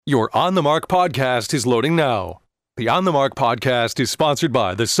Your On the Mark podcast is loading now. The On the Mark podcast is sponsored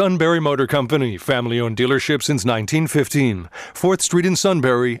by the Sunbury Motor Company, family-owned dealership since 1915, 4th Street in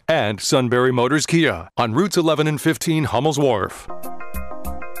Sunbury, and Sunbury Motors Kia on routes 11 and 15 Hummel's Wharf.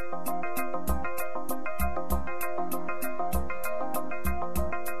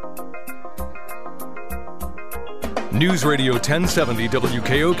 News Radio 1070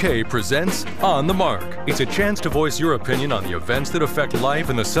 WKOK presents On the Mark. It's a chance to voice your opinion on the events that affect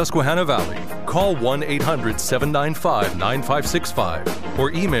life in the Susquehanna Valley. Call 1-800-795-9565 or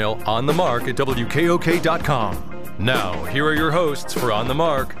email onthemark@wkok.com. Now, here are your hosts for On the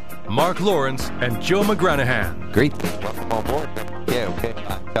Mark, Mark Lawrence and Joe McGranahan. Great. Welcome on board. Okay.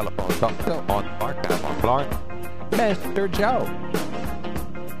 Telephone talk show on the Mark. I'm Mark Lawrence. Mr. Joe.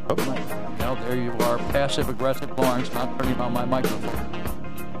 Now there you are, passive-aggressive Lawrence, not turning on my microphone.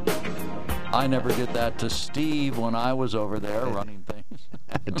 I never did that to Steve when I was over there running things.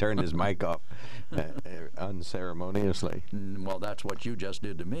 Turned his mic off unceremoniously. Well, that's what you just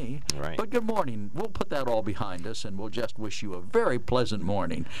did to me. Right. But good morning. We'll put that all behind us, and we'll just wish you a very pleasant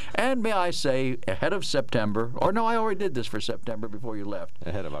morning. And may I say, ahead of September, or no, I already did this for September before you left.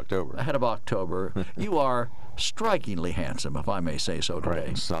 Ahead of October. Ahead of October. You are strikingly handsome, if I may say so today.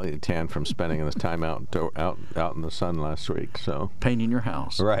 Right. Slightly tan from spending this time out in the sun last week. So painting your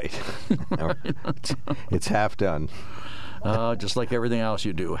house. Right. It's half done. Just like everything else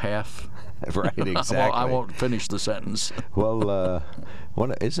you do, half. Right, exactly. I won't finish the sentence. Well,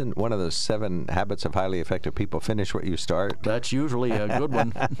 isn't one of the 7 habits of highly effective people finish what you start? That's usually a good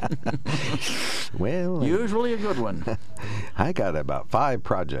one. Well, usually a good one. I got about 5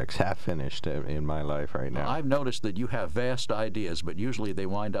 projects half finished in my life right now. I've noticed that you have vast ideas, but usually they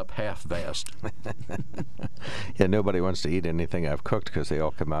wind up half vast. Yeah, nobody wants to eat anything I've cooked because they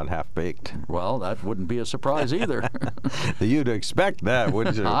all come out half baked. Well, that wouldn't be a surprise either. You'd expect that,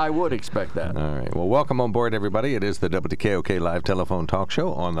 wouldn't you? I would expect that. All right. Well, welcome on board, everybody. It is the WKOK Live Telephone Talk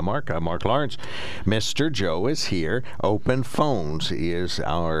Show on the Mark. I'm Mark Lawrence. Mr. Joe is here. Open phones is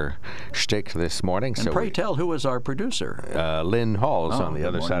our shtick this morning. And pray tell, who is our producer? Lynn Hall's on the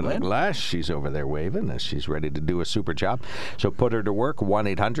other morning, side of the Lynn. glass. She's over there waving as she's ready to do a super job. So put her to work.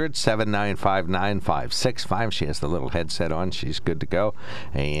 1-800-795-9565. She has the little headset on. She's good to go.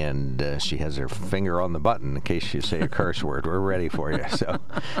 And she has her finger on the button in case you say a curse word. We're ready for you. So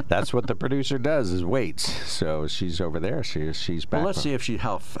that's what the producer does, is waits. So she's over there. She's back. Well, let's see if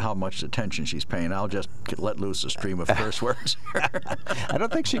how much attention she's paying. I'll just let loose a stream of curse words. I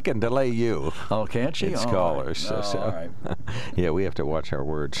don't think she can delay you. Oh, can't she? It's callers. Right. So. All right. Yeah, we have to watch our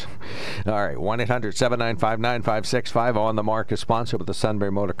words. All right, 1-800-795-9565. On the Mark is sponsored with the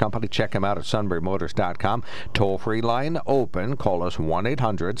Sunbury Motor Company. Check them out at sunburymotors.com. Toll-free line open. Call us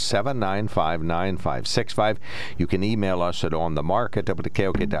 1-800-795-9565. You can email us at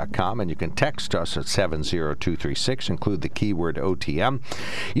onthemark@wkok.com, and you can text us at 70236. Include the keyword OTM.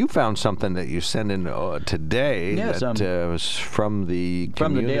 You found something that you sent in today that was from the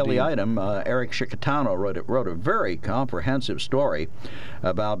community. Daily Item. Eric Chicatano wrote a very comprehensive story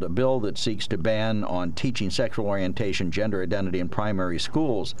about a bill that seeks to ban on teaching sexual orientation, gender identity in primary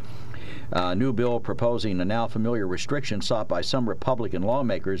schools. A new bill proposing a now familiar restriction sought by some Republican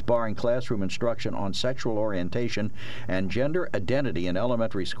lawmakers barring classroom instruction on sexual orientation and gender identity in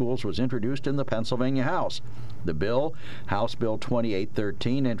elementary schools was introduced in the Pennsylvania House. The bill, House Bill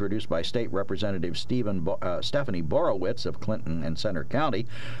 2813, introduced by State Representative Stephanie Borowitz of Clinton and Center County,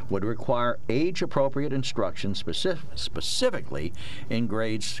 would require age-appropriate instruction specifically in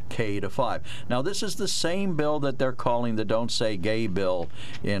grades K to 5. Now, this is the same bill that they're calling the Don't Say Gay bill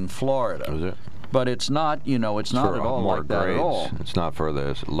in Florida. Is it? But it's not, it's not at all like that at all. It's not for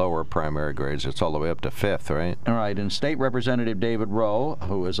the lower primary grades. It's all the way up to 5th, right? All right. And State Representative David Rowe,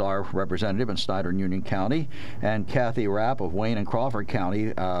 who is our representative in Snyder and Union County, and Kathy Rapp of Wayne and Crawford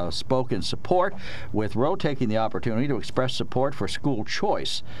County spoke in support, with Rowe taking the opportunity to express support for school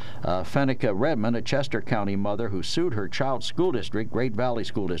choice. Fenica Redmond, a Chester County mother who sued her child's school district, Great Valley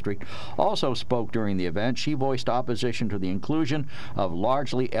School District, also spoke during the event. She voiced opposition to the inclusion of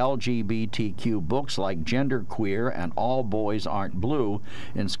largely LGBTQ books like Genderqueer and All Boys Aren't Blue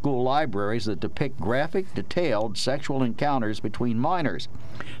in school libraries that depict graphic, detailed sexual encounters between minors.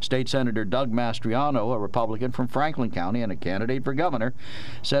 State Senator Doug Mastriano, a Republican from Franklin County and a candidate for governor,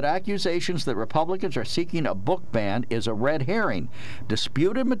 said accusations that Republicans are seeking a book ban is a red herring.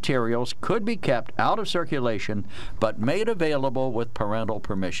 Disputed materials could be kept out of circulation but made available with parental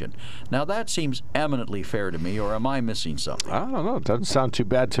permission. Now that seems eminently fair to me, or am I missing something? I don't know. It doesn't sound too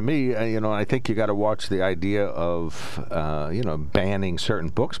bad to me. I think you got to watch the idea of, banning certain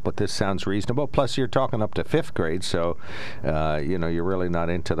books, but this sounds reasonable. Plus, you're talking up to 5th grade, so, you're really not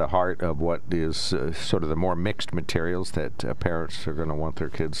into to the heart of what is sort of the more mixed materials that parents are going to want their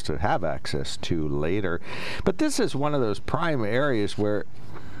kids to have access to later. But this is one of those prime areas where,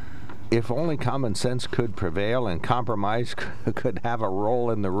 if only common sense could prevail and compromise could have a role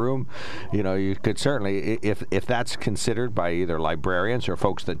in the room, you could certainly, if that's considered by either librarians or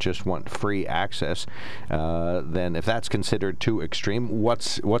folks that just want free access, then if that's considered too extreme,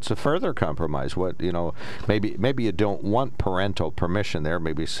 what's a further compromise? Maybe you don't want parental permission there.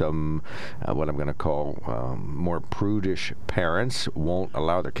 Maybe some what I'm going to call more prudish parents won't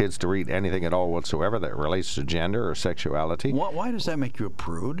allow their kids to read anything at all whatsoever that relates to gender or sexuality. Why does that make you a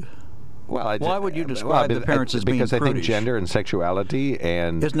prude? Well, why would you describe the parents as being prudish? Because I think gender and sexuality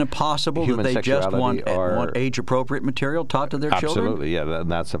and isn't it possible that they just want age-appropriate material taught to their children? Absolutely, yeah, and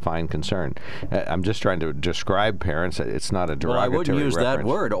that's a fine concern. I'm just trying to describe parents. It's not a derogatory I wouldn't use reference. that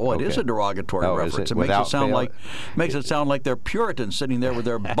word. It is a derogatory reference. It makes it sound like they're Puritans sitting there with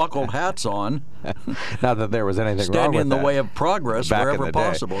their buckled hats on. Not that there was anything wrong with that. Standing in the way of progress wherever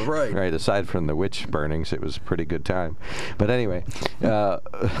possible. Right. Right. Aside from the witch burnings, it was a pretty good time. But anyway.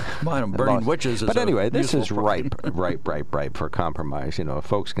 Burning witches. But anyway, this is ripe for compromise. If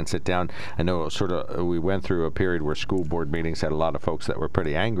folks can sit down. I know we went through a period where school board meetings had a lot of folks that were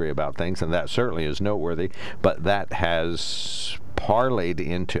pretty angry about things, and that certainly is noteworthy. But that has parlayed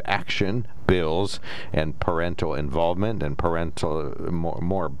into action, bills, and parental involvement, and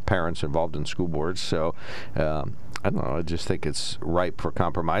more parents involved in school boards. So I don't know. I just think it's ripe for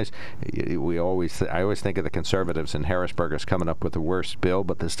compromise. I always think of the conservatives in Harrisburg as coming up with the worst bill,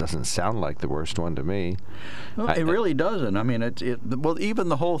 but this doesn't sound like the worst one to me. Well, it really doesn't. I mean, even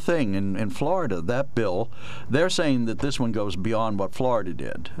the whole thing in Florida, that bill, they're saying that this one goes beyond what Florida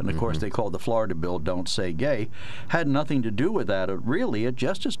did, and of course they called the Florida bill "Don't Say Gay." Had nothing to do with that. It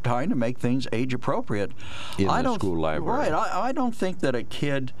just is trying to make things age appropriate in the school library. Right. I don't think that a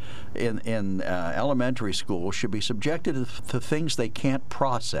kid in elementary school should be subjected to things they can't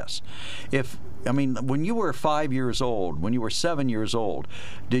process. When you were 5 years old, when you were 7 years old,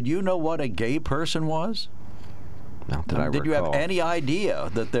 did you know what a gay person was? Not that I recall. Did you have any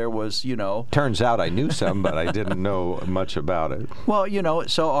idea that there was, Turns out I knew some, but I didn't know much about it. Well,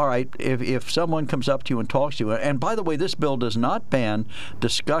 so all right, if someone comes up to you and talks to you, and by the way, this bill does not ban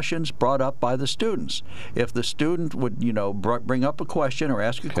discussions brought up by the students. If the student would, bring up a question or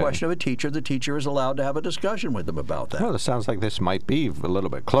ask a question of a teacher, the teacher is allowed to have a discussion with them about that. Well, it sounds like this might be a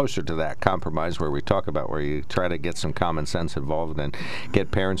little bit closer to that compromise where we talk about where you try to get some common sense involved and get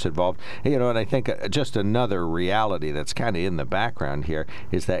parents involved. And I think just another reality that's kind of in the background here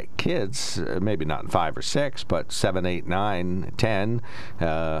is that kids, maybe not 5 or 6, but 7, 8, 9, 10,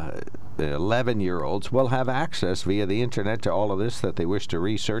 11-year-olds will have access via the internet to all of this that they wish to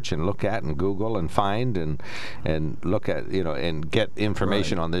research and look at and Google and find and look at, and get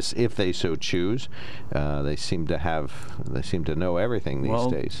information on this if they so choose. They seem to know everything these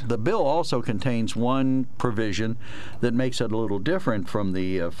days. The bill also contains one provision that makes it a little different from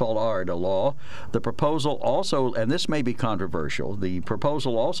the Florida law. The proposal also, and this may be controversial, the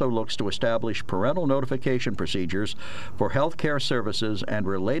proposal also looks to establish parental notification procedures for health care services and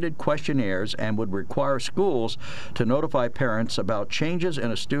related questionnaires, and would require schools to notify parents about changes in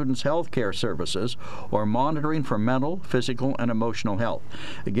a student's health care services or monitoring for mental, physical, and emotional health.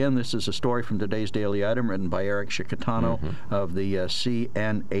 Again, this is a story from today's Daily Item written by Eric Chicatano of the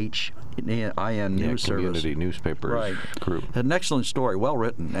CNHIN News Service. Community newspapers group. An excellent story, well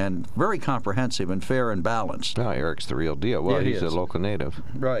written, and very comprehensive and fair and balanced. Oh, Eric's the real deal. Well, he's a local native.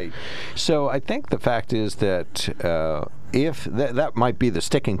 Right. So I think the fact is that if that might be the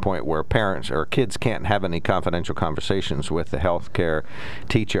sticking point where parents or kids can't have any confidential conversations with the healthcare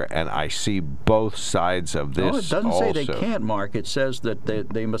teacher, and I see both sides of this. No, it doesn't say they can't, Mark. It says that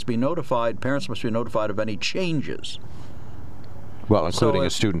they must be notified, parents must be notified of any changes. Well, including a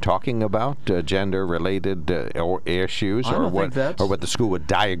student talking about gender-related issues, or what the school would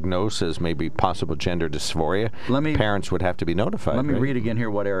diagnose as maybe possible gender dysphoria. Parents would have to be notified. Let me read again here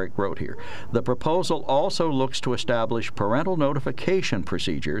what Eric wrote here. The proposal also looks to establish parental notification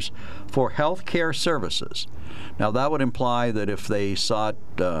procedures for health care services. Now, that would imply that if they sought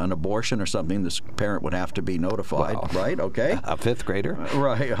an abortion or something, this parent would have to be notified, right? Okay. A fifth grader?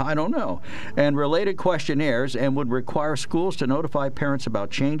 Right. I don't know. And related questionnaires, and would require schools to notify parents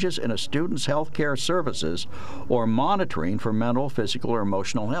about changes in a student's health care services or monitoring for mental, physical, or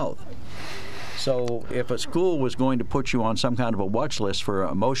emotional health. So if a school was going to put you on some kind of a watch list for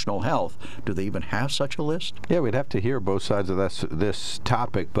emotional health, do they even have such a list? Yeah, we'd have to hear both sides of this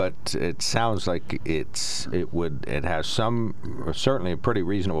topic, but it sounds like it has certainly a pretty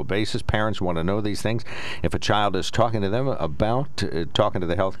reasonable basis. Parents want to know these things. If a child is talking to them about talking to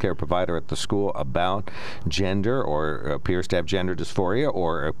the healthcare provider at the school about gender, or appears to have gender dysphoria,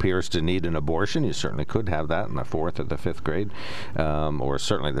 or appears to need an abortion, you certainly could have that in the 4th or the 5th grade, or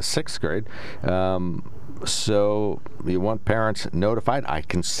certainly the 6th grade. So you want parents notified. I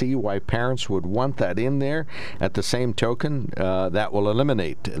can see why parents would want that in there. At the same token, that will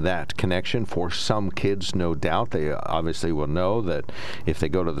eliminate that connection for some kids, no doubt. They obviously will know that if they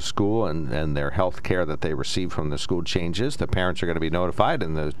go to the school and their health care that they receive from the school changes, the parents are going to be notified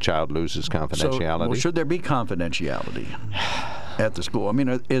and the child loses confidentiality. So, should there be confidentiality at the school? I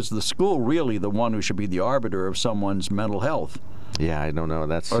mean, is the school really the one who should be the arbiter of someone's mental health? Yeah, I don't know.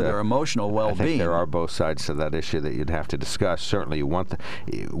 That's or their emotional well-being. I think there are both sides to that issue that you'd have to discuss. Certainly,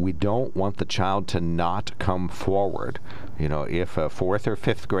 we don't want the child to not come forward. You know, if a 4th or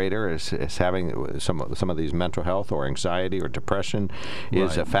 5th grader is having some of these mental health or anxiety or depression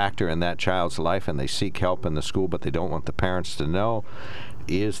is a factor in that child's life, and they seek help in the school, but they don't want the parents to know.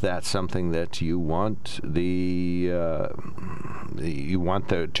 Is that something that you want to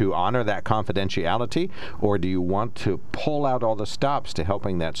honor that confidentiality, or do you want to pull out all the stops to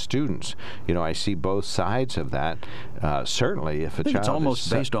helping that students? You know, I see both sides of that. Certainly, if a child it's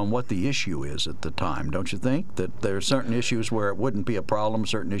almost based on what the issue is at the time, don't you think? That there are certain issues where it wouldn't be a problem,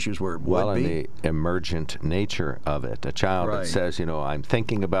 certain issues where it would be. Well, and the emergent nature of it. A child that says, you know, I'm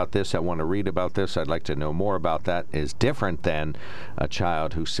thinking about this, I want to read about this, I'd like to know more about that, is different than a child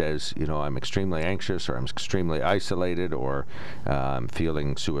who says, you know, I'm extremely anxious, or I'm extremely isolated, or I'm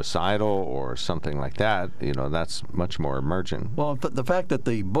feeling suicidal, or something like that. You know, that's much more emergent. Well, the fact that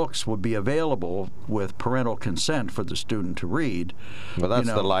the books would be available with parental consent for the student to read. Well, that's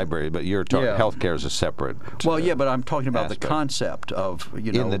the library, but you're talking healthcare is a separate. Well, yeah, but I'm talking about aspect. The concept of,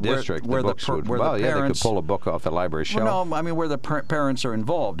 you know, in the district, where the books the would. where Well, the yeah, parents, they could pull a book off the library shelf. Well, no, I mean where the parents are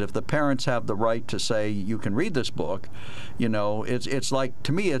involved. If the parents have the right to say you can read this book, you know, it's like,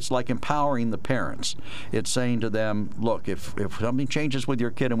 to me, it's like empowering the parents. It's saying to them, look, if something changes with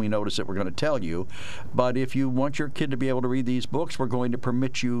your kid and we notice it, we're going to tell you. But if you want your kid to be able to read these books, we're going to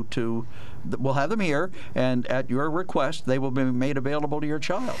permit you to. We'll have them here, and at your request, they will be made available to your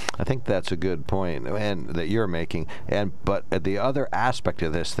child. I think that's a good point, and that you're making. But the other aspect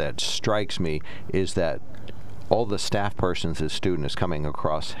of this that strikes me is that all the staff persons this student is coming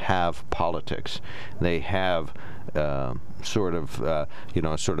across have politics. They have sort of the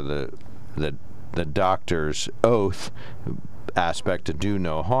doctor's oath aspect to do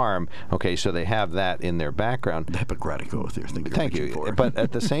no harm. Okay, so they have that in their background. The Hippocratic Oath. Thank you. But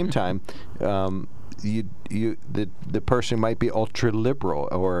at the same time, the person might be ultra liberal,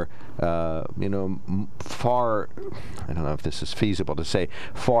 or far. I don't know if this is feasible to say,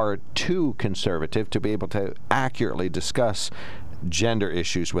 far too conservative to be able to accurately discuss gender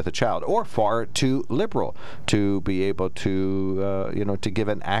issues with a child, or far too liberal to be able to to give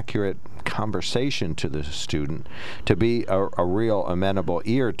an accurate conversation to the student, to be a real amenable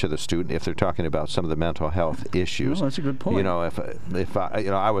ear to the student if they're talking about some of the mental health issues. Well, that's a good point. You know, if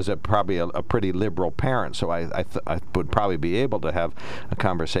I was probably a pretty liberal parent, so I would probably be able to have a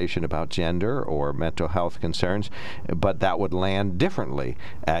conversation about gender or mental health concerns, but that would land differently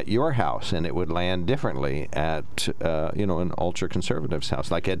at your house, and it would land differently at an ultra conservative's house,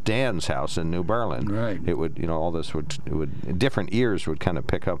 like at Dan's house in New Berlin. Right. It would, all this would different ears would kind of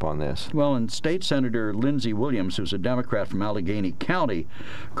pick up on this. Well, and State Senator Lindsey Williams, who's a Democrat from Allegheny County,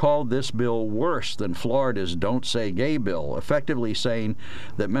 called this bill worse than Florida's Don't Say Gay bill, effectively saying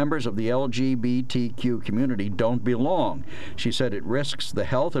that members of the LGBTQ community don't belong. She said it risks the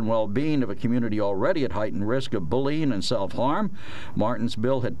health and well-being of a community already at heightened risk of bullying and self-harm. Martin's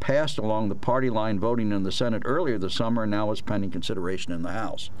bill had passed along the party line voting in the Senate earlier this summer and now is pending consideration in the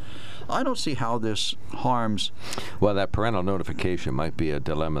House. I don't see how this harms. Well, that parental notification might be a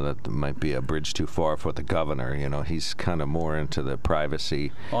dilemma that might be a bridge too far for the governor. You know, he's kind of more into the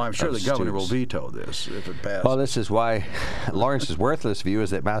privacy. Oh, I'm sure the governor will veto this if it passes. Well, this is why Lawrence's worthless view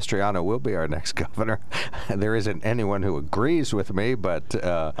is that Mastriano will be our next governor. There isn't anyone who agrees with me, but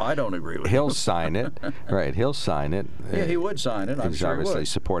I don't agree with he'll him. Sign it. Right, he'll sign it. Yeah, he would sign it. He's sure obviously he would.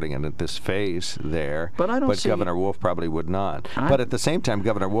 Supporting it at this phase there. But I don't see. Governor Wolf probably would not. But at the same time,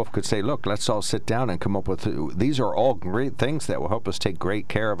 Governor Wolf could say, look, let's all sit down and come up with, these are all great things that will help us take great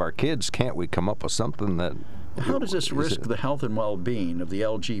care of our kids. Can't we come up with something that How does this risk the health and well-being of the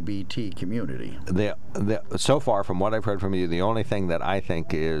LGBT community? So far, from what I've heard from you, the only thing that I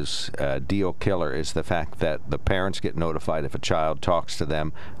think is a deal killer is the fact that the parents get notified if a child talks to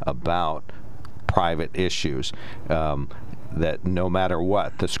them about private issues. That no matter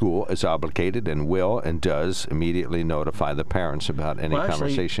what, the school is obligated and will and does immediately notify the parents about any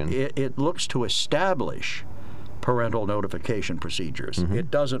conversation. Actually, it looks to establish parental notification procedures. It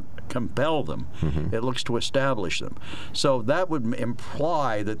doesn't compel them. It looks to establish them. So that would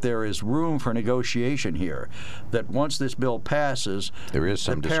imply that there is room for negotiation here, that once this bill passes, there is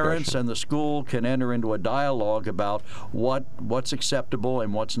some the parents and the school can enter into a dialogue about what's acceptable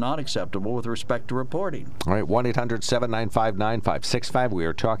and what's not acceptable with respect to reporting. All right, 1-800-795-9565. We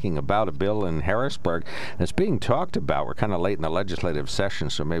are talking about a bill in Harrisburg that's being talked about. We're kind of late in the legislative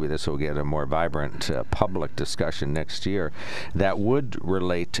session, so maybe this will get a more vibrant public discussion next year that would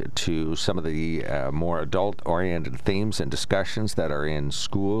relate to some of the more adult-oriented themes and discussions that are in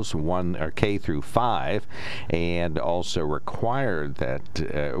schools, K through 5, and also required that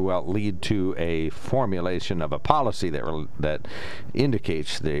lead to a formulation of a policy that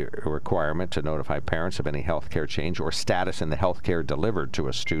indicates the requirement to notify parents of any health care change or status in the health care delivered to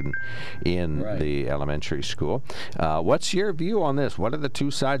a student in the elementary school. What's your view on this? What are the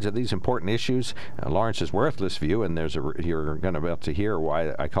two sides of these important issues? Lawrence's worthless view, and you're going to be able to hear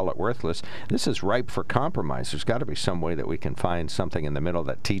why I call it worthless. This is ripe for compromise. There's got to be some way that we can find something in the middle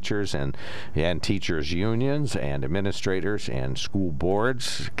that teachers and teachers unions and administrators and school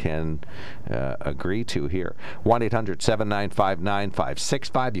boards can agree to here.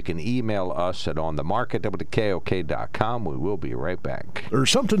 1-800-795-9565. You can email us at onthemark@wkok.com. We will be right back.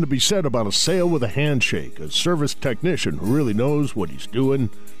 There's something to be said about a sale with a handshake, a service technician who really knows what he's doing.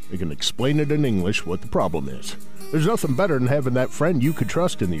 They can explain it in English what the problem is. There's nothing better than having that friend you could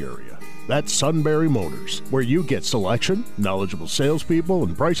trust in the area. That's Sunbury Motors, where you get selection, knowledgeable salespeople,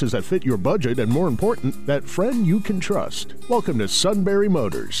 and prices that fit your budget, and more important, that friend you can trust. Welcome to Sunbury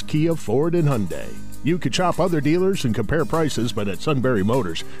Motors, Kia, Ford, and Hyundai. You could shop other dealers and compare prices, but at Sunbury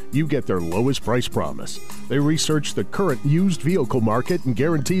Motors, you get their lowest price promise. They research the current used vehicle market and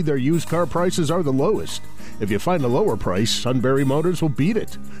guarantee their used car prices are the lowest. If you find a lower price, Sunbury Motors will beat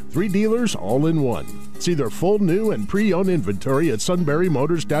it. 3 dealers all in one. See their full new and pre-owned inventory at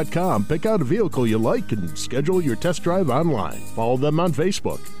sunburymotors.com. Pick out a vehicle you like and schedule your test drive online. Follow them on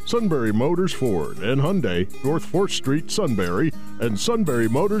Facebook. Sunbury Motors Ford and Hyundai, North 4th Street, Sunbury, and Sunbury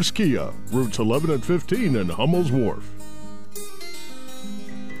Motors Kia, routes 11 and 15 in Hummel's Wharf.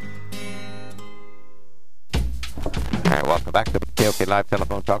 All right, welcome back to the KOK Live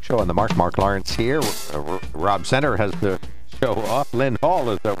Telephone Talk Show on the Mark. Mark Lawrence here. Rob Center has the show off. Lynn Hall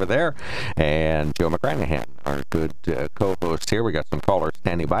is over there. And Joe McGranahan, our good co-host here. We got some callers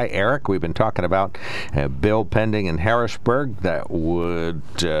standing by. Eric, we've been talking about a bill pending in Harrisburg that would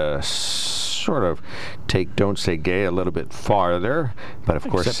sort of take "Don't Say Gay" a little bit farther, but of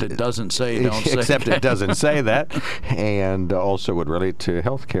course, except it doesn't say "Don't Say except Gay." It doesn't say that, and also would relate to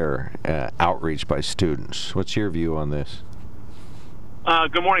healthcare outreach by students. What's your view on this?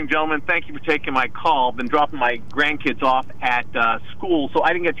 Good morning, gentlemen. Thank you for taking my call. I've been dropping my grandkids off at school, so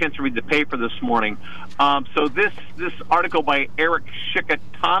I didn't get a chance to read the paper this morning. So this article by Eric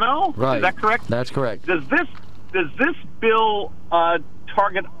Chicatano, right? Is that correct? That's correct. Does this bill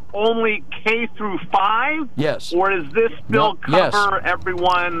target only K through 5? Yes. Or does this bill cover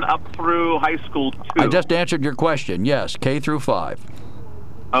everyone up through high school too? I just answered your question. Yes, K through 5.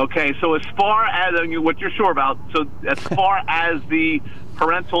 Okay, so as far as what you're sure about, so as far as the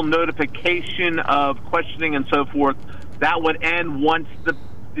parental notification of questioning and so forth, that would end once the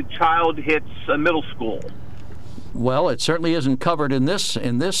child hits middle school. Well, it certainly isn't covered in this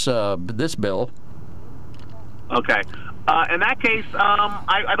bill. Okay. In that case,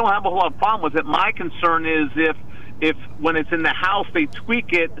 I don't have a whole lot of problem with it. My concern is if when it's in the House they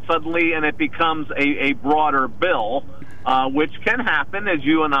tweak it suddenly and it becomes a broader bill, which can happen, as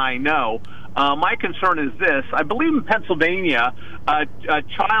you and I know. My concern is this. I believe in Pennsylvania, a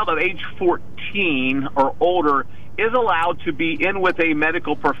child of age 14 or older is allowed to be in with a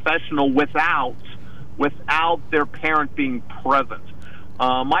medical professional without their parent being present.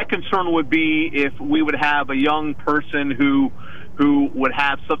 My concern would be if we would have a young person who would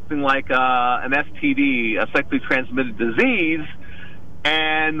have something like an STD, a sexually transmitted disease,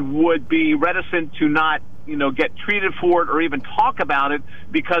 and would be reticent to not get treated for it or even talk about it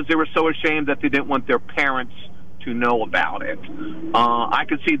because they were so ashamed that they didn't want their parents to know about it. I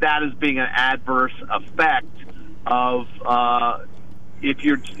could see that as being an adverse effect of if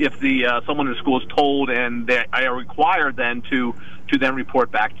someone in the school is told and they are required then to to then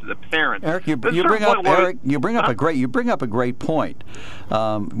report back to the parents. Eric, you bring up a great point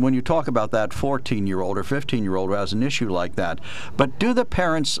when you talk about that 14-year-old or 15-year-old who has an issue like that. But do the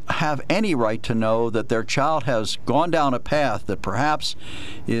parents have any right to know that their child has gone down a path that perhaps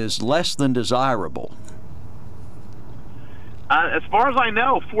is less than desirable? As far as I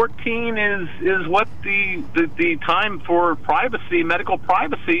know, 14 is what the time for privacy, medical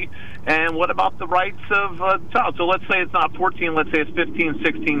privacy, and what about the rights of the child? So let's say it's not 14, let's say it's 15,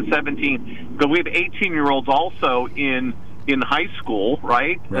 16, 17, because we have 18-year-olds also in high school,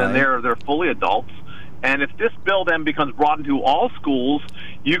 right? And they're fully adults. And if this bill then becomes brought into all schools,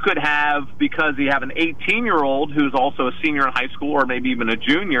 you could have, because you have an 18-year-old who's also a senior in high school or maybe even a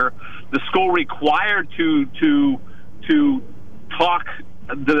junior, the school required to talk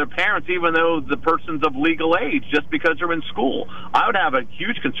to their parents even though the person's of legal age just because they're in school. I would have a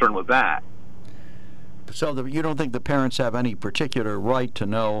huge concern with that. So you don't think the parents have any particular right to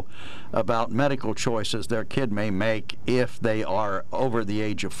know about medical choices their kid may make if they are over the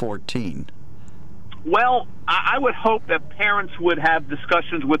age of 14? Well, I would hope that parents would have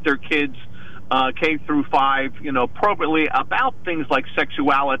discussions with their kids K through 5, appropriately about things like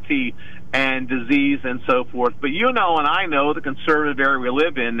sexuality and disease and so forth. But and I know the conservative area we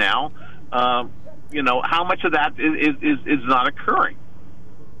live in now, how much of that is not occurring.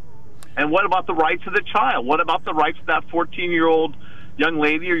 And what about the rights of the child? What about the rights of that 14-year-old young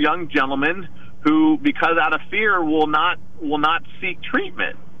lady or young gentleman who, because out of fear, will not seek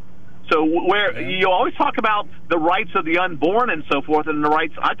treatment? So where you always talk about the rights of the unborn and so forth, and I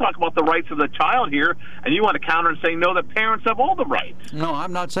talk about the rights of the child here, and you want to counter and say, no, the parents have all the rights. No,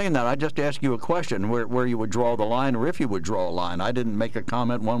 I'm not saying that. I just asked you a question, where you would draw the line, or if you would draw a line. I didn't make a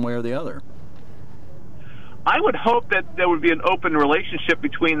comment one way or the other. I would hope that there would be an open relationship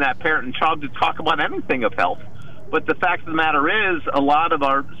between that parent and child to talk about anything of health. But the fact of the matter is, a lot of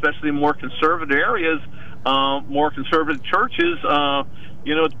our, especially more conservative areas, more conservative churches,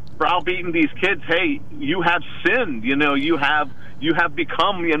 browbeating these kids, hey, you have sinned, you have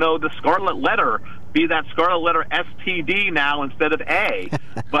become, the scarlet letter, be that scarlet letter STD now instead of A.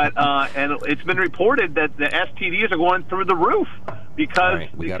 But and it's been reported that the STDs are going through the roof because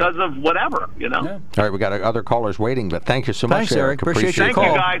of whatever, Yeah. All right, we got other callers waiting, but thank you so much, Thanks, Eric. Appreciate your call.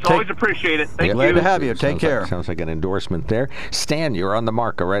 Thank you, guys. Always appreciate it. Thank you. Glad to have you. Take care. Sounds like an endorsement there. Stan, you're on the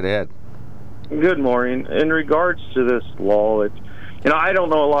mark. Go right ahead. Good morning. In regards to this law, I don't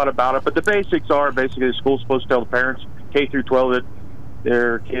know a lot about it, but the basics are basically the school's supposed to tell the parents, K through 12, that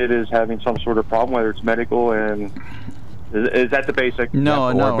their kid is having some sort of problem, whether it's medical, and is that the basic?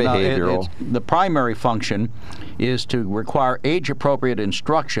 No. Behavioral. The primary function is to require age-appropriate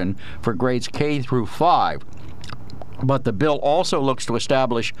instruction for grades K through 5. But the bill also looks to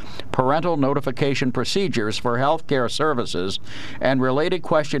establish parental notification procedures for health care services and related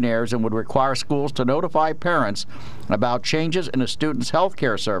questionnaires, and would require schools to notify parents about changes in a student's health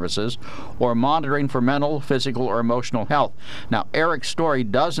care services or monitoring for mental, physical, or emotional health. Now, Eric's story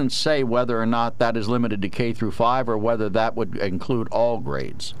doesn't say whether or not that is limited to K through 5 or whether that would include all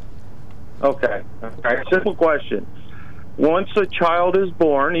grades. Okay. Simple question. Once a child is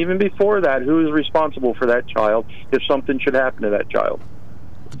born, even before that, who is responsible for that child if something should happen to that child?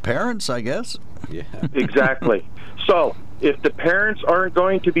 The parents, I guess. Yeah. Exactly. So, if the parents aren't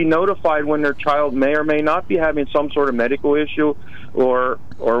going to be notified when their child may or may not be having some sort of medical issue or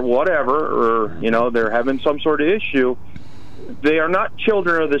whatever, or, they're having some sort of issue, they are not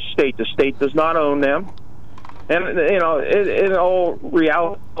children of the state. The state does not own them. And, in all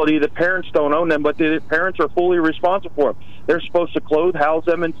reality, the parents don't own them, but the parents are fully responsible for them. They're supposed to clothe, house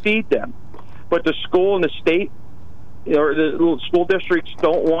them, and feed them. But the school and the state, or the school districts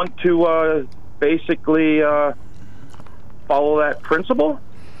don't want to basically follow that principle.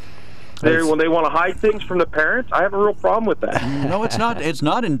 When they want to hide things from the parents, I have a real problem with that. No, it's not. It's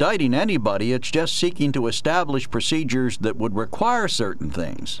not indicting anybody. It's just seeking to establish procedures that would require certain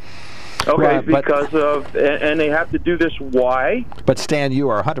things. Okay, and they have to do this why? But Stan, you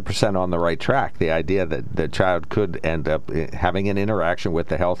are 100% on the right track. The idea that the child could end up having an interaction with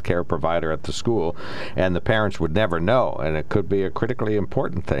the health care provider at the school, and the parents would never know, and it could be a critically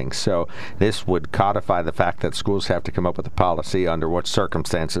important thing. So this would codify the fact that schools have to come up with a policy under what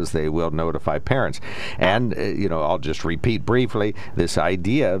circumstances they will notify parents. And, I'll just repeat briefly, this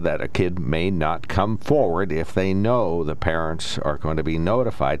idea that a kid may not come forward if they know the parents are going to be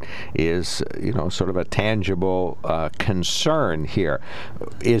notified is is, sort of a tangible concern here.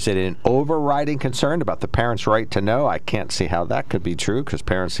 Is it an overriding concern about the parents' right to know? I can't see how that could be true, because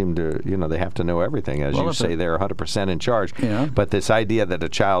parents seem to, they have to know everything. As you say, they're 100% in charge. Yeah. But this idea that a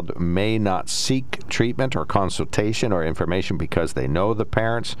child may not seek treatment or consultation or information because they know the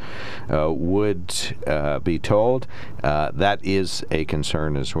parents would be told, that is a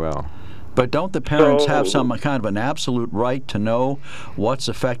concern as well. But don't the parents have some kind of an absolute right to know what's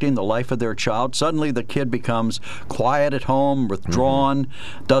affecting the life of their child? Suddenly the kid becomes quiet at home, withdrawn,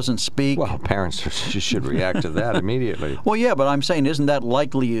 doesn't speak. Well, parents should react to that immediately. Well, yeah, but I'm saying, isn't that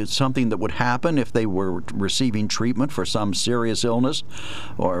likely something that would happen if they were receiving treatment for some serious illness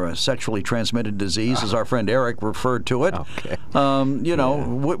or a sexually transmitted disease, as our friend Eric referred to it? Okay.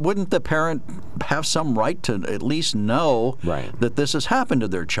 Wouldn't the parent have some right to at least know that this has happened to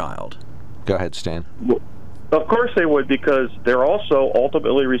their child? Go ahead, Stan. Of course they would, because they're also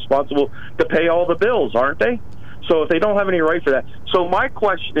ultimately responsible to pay all the bills, aren't they? So if they don't have any right for that. So my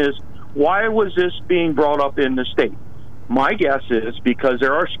question is, why was this being brought up in the state? My guess is because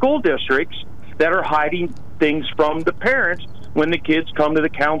there are school districts that are hiding things from the parents when the kids come to the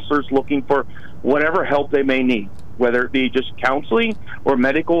counselors looking for whatever help they may need, whether it be just counseling or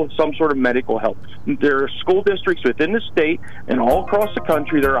some sort of medical help. There are school districts within the state and all across the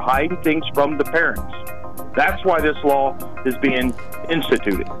country that are hiding things from the parents. That's why this law is being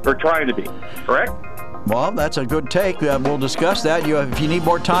instituted, or trying to be, correct? Well, that's a good take. We'll discuss that. If you need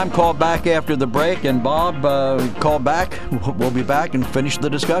more time, call back after the break. And Bob, call back. We'll be back and finish the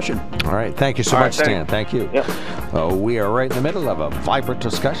discussion. All right. Thank you so much, Stan. Thank you. Yep. We are right in the middle of a vibrant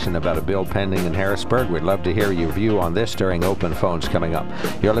discussion about a bill pending in Harrisburg. We'd love to hear your view on this during open phones coming up.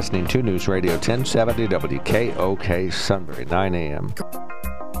 You're listening to News Radio 1070 WKOK Sunbury, 9 a.m.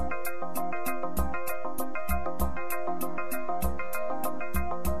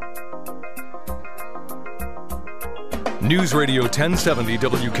 News Radio 1070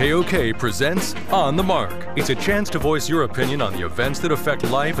 WKOK presents On the Mark. It's a chance to voice your opinion on the events that affect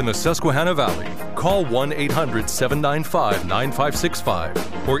life in the Susquehanna Valley. Call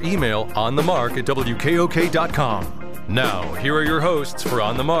 1-800-795-9565 or email onthemark@wkok.com. Now, here are your hosts for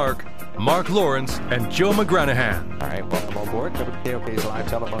On the Mark, Mark Lawrence and Joe McGranahan. All right, welcome on board WKOK's live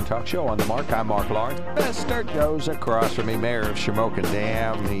telephone talk show On the Mark. I'm Mark Lawrence. Mr. Joe's across from me, Mayor of Shamokin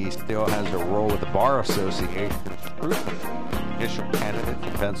Dam. He still has a role with the Bar Association, official candidate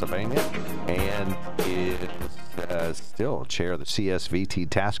for Pennsylvania, and is still chair of the CSVT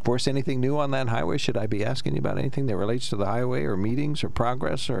task force. Anything new on that highway? Should I be asking you about anything that relates to the highway or meetings or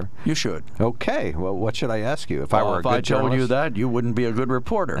progress? Or you should. Okay. Well, what should I ask you? If I were a good journalist? Told you that, you wouldn't be a good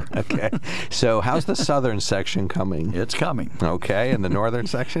reporter. Okay. So how's the southern section coming? It's coming. Okay. And the northern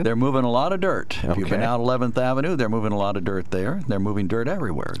section? They're moving a lot of dirt. If you've been out 11th Avenue, they're moving a lot of dirt there. They're moving dirt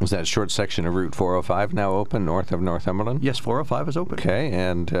everywhere. Is that short section of Route 405 now open north of Northumberland? Yes, 405 is open. Okay.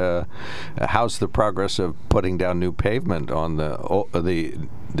 And how's the progress of putting down new pavement on the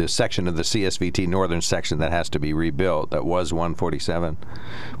section of the CSVT northern section that has to be rebuilt? That was 147.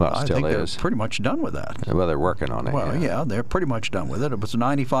 Well, it still think is. They're pretty much done with that. Well, they're working on it. Well, yeah, they're pretty much done with it. It was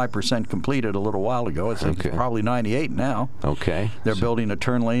 95% completed a little while ago. It's probably 98 now. Okay. They're building a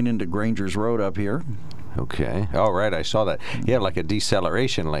turn lane into Granger's Road up here. Okay. All right, I saw that. Yeah, like a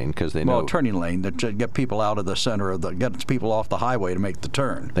deceleration lane, because they know. Well, turning lane that get people out of the center of gets people off the highway to make the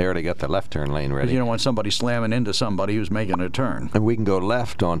turn. They already got the left turn lane ready. You don't want somebody slamming into somebody who's making a turn. And we can go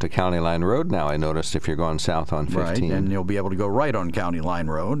left onto County Line Road now, I noticed, if you're going south on 15. Right, and you'll be able to go right on County Line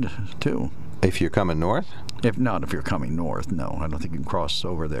Road, too. If you're coming north? If you're coming north, no. I don't think you can cross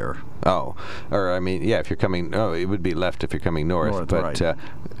over there. Oh. Or, I mean, yeah, if you're coming, it would be left if you're coming north. But right.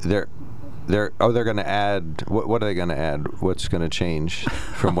 They're going to add, what are they going to add? What's going to change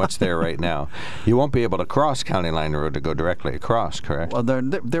from what's there right now? You won't be able to cross County Line Road to go directly across, correct? Well,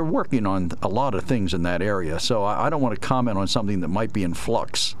 they're working on a lot of things in that area, so I don't want to comment on something that might be in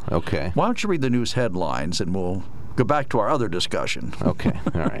flux. Okay. Why don't you read the news headlines, and we'll go back to our other discussion. Okay.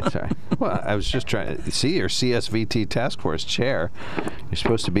 All right. Sorry. Well, I was just trying to see your CSVT task force chair. You're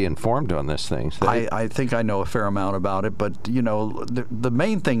supposed to be informed on this thing. So I think I know a fair amount about it, but, the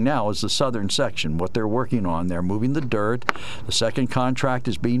main thing now is the southern section, what they're working on. They're moving the dirt. The second contract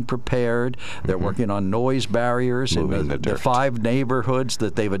is being prepared. They're working on noise barriers in the 5 neighborhoods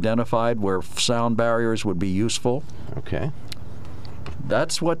that they've identified where sound barriers would be useful. Okay.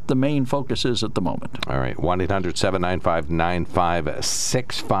 that's what the main focus is at the moment. All right.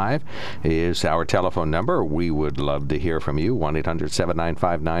 1-800-795-9565 is our telephone number. We would love to hear from you.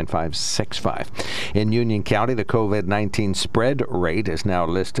 1-800-795-9565. In Union County, the COVID-19 spread rate is now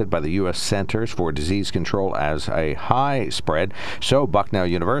listed by the U.S. Centers for Disease Control as a high spread. So Bucknell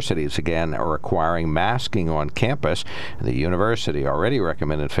University is again requiring masking on campus. The university already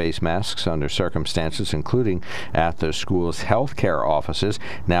recommended face masks under circumstances, including at the school's healthcare offices.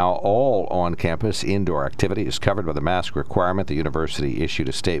 Now all on-campus indoor activity is covered by the mask requirement. The university issued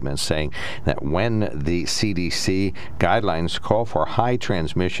a statement saying that when the CDC guidelines call for high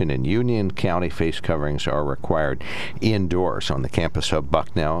transmission in Union County, face coverings are required indoors on the campus of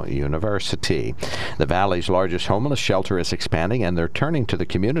Bucknell University. The Valley's largest homeless shelter is expanding, and they're turning to the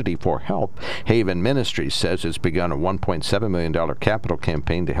community for help. Haven Ministries says it's begun a $1.7 million capital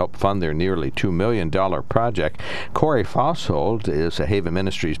campaign to help fund their nearly $2 million project. Corey Fossold is a Haven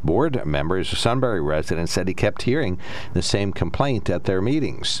Ministries board member. He's a Sunbury resident, said he kept hearing the same complaint at their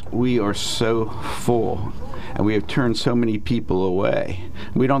meetings. We are so full, and we have turned so many people away.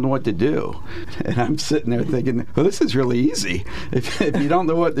 We don't know what to do. And I'm sitting there thinking, well, this is really easy. If you don't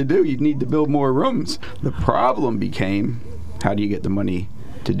know what to do, you need to build more rooms. The problem became, how do you get the money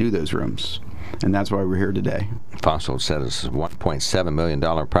to do those rooms? And that's why we're here today. Fossil said it's a $1.7 million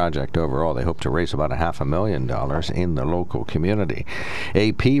project overall. They hope to raise about $500,000 in the local community.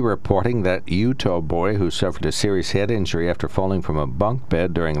 AP reporting that Utah boy who suffered a serious head injury after falling from a bunk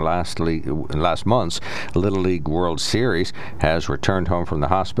bed during last month's Little League World Series has returned home from the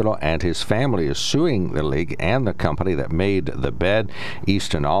hospital, and his family is suing the league and the company that made the bed.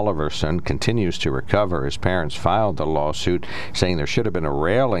 Easton Oliverson continues to recover. His parents filed the lawsuit saying there should have been a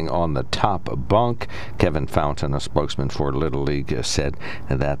railing on the top bunk. Kevin Fountain, a spokesman for Little League, said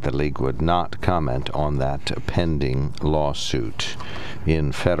that the league would not comment on that pending lawsuit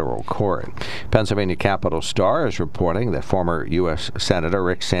in federal court. Pennsylvania Capital Star is reporting that former U.S. Senator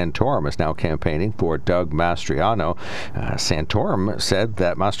Rick Santorum is now campaigning for Doug Mastriano. Santorum said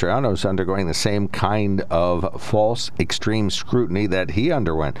that Mastriano is undergoing the same kind of false extreme scrutiny that he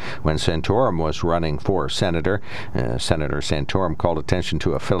underwent when Santorum was running for senator. Senator Santorum called attention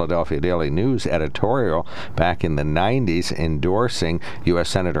to a Philadelphia Daily News editorial back in the 90s endorsing U.S.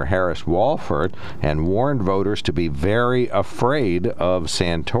 Senator Harris Walford and warned voters to be very afraid of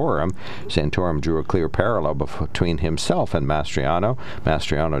Santorum. Santorum drew a clear parallel between himself and Mastriano.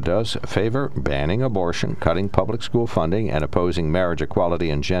 Mastriano does favor banning abortion, cutting public school funding, and opposing marriage equality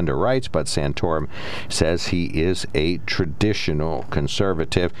and gender rights, but Santorum says he is a traditional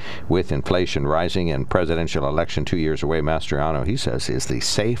conservative. With inflation rising and presidential election 2 years away, Mastriano, he says, is the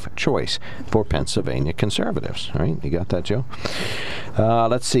safe choice for Pennsylvania conservatives. All right, you got that, Joe?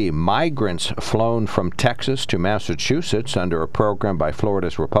 Let's see. Migrants flown from Texas to Massachusetts under a program by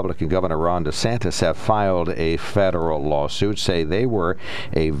Florida's Republican Governor Ron DeSantis have filed a federal lawsuit, say they were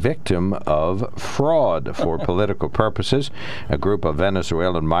a victim of fraud for political purposes. A group of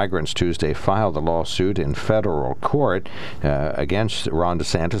Venezuelan migrants Tuesday filed a lawsuit in federal court against Ron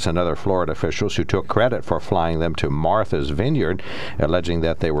DeSantis and other Florida officials who took credit for flying them to Martha's Vineyard, alleging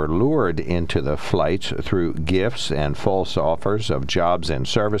that they were lured into the flights through gifts and false offers of jobs and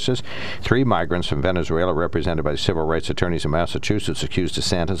services. 3 migrants from Venezuela, represented by civil rights attorneys in Massachusetts, accused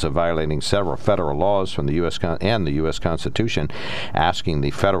DeSantis of violating several federal laws from the U.S. and the U.S. Constitution, asking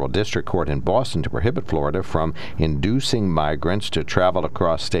the federal district court in Boston to prohibit Florida from inducing migrants to travel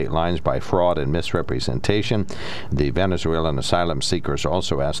across state lines by fraud and misrepresentation. The Venezuelan asylum seekers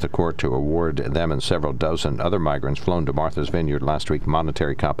also asked the court to award them and several dozen other migrants flown to Martha's Vineyard last week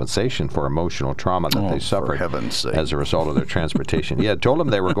monetary compensation for emotional trauma that they suffered as a result of their transportation. Yeah, told them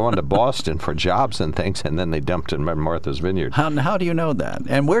they were going to Boston for jobs and things, and then they dumped in Martha's Vineyard. How do you know that?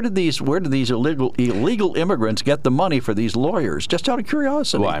 And where did these illegal immigrants get the money for these lawyers? Just out of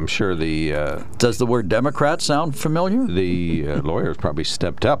curiosity. Well, I'm sure does the word Democrat sound familiar? The lawyers probably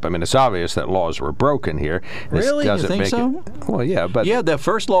stepped up. I mean, it's obvious that laws were broken here. Really? You think so? Well, yeah, but the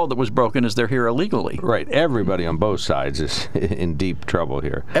first law that was broken is they're here illegally. Right. Everybody on both sides is in deep trouble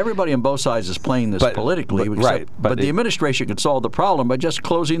here. Everybody on both sides is playing this politically. But the administration could solve the problem by just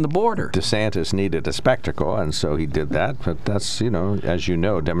closing the border. DeSantis needed a spectacle, and so he did that. But that's, as you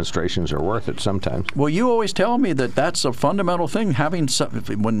know, demonstrations are worth it sometimes. Well, you always tell me that that's a fundamental thing.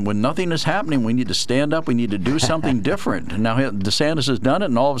 When nothing is happening, we need to stand up. We need to do something different. And now DeSantis has done it,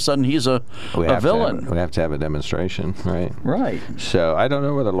 and all of a sudden he's a villain. We have to have a demonstration, right? Right. So I don't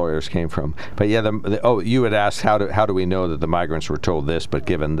know where the lawyers came from. But yeah, you had asked how do we know that the migrants were told this, but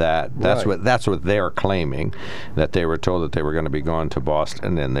given that, that's what they're claiming. claiming that they were told that they were going to be going to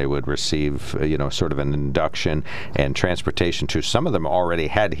Boston and they would receive, sort of an induction and transportation to. Some of them already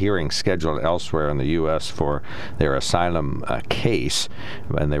had hearings scheduled elsewhere in the U.S. for their asylum case,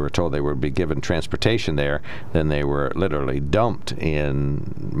 and they were told they would be given transportation there. Then they were literally dumped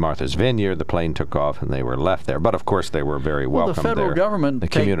in Martha's Vineyard. The plane took off, and they were left there. But, of course, they were very welcome there. The federal there. government the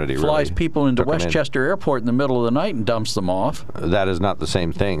community flies really people into Westchester Airport in the middle of the night and dumps them off. That is not the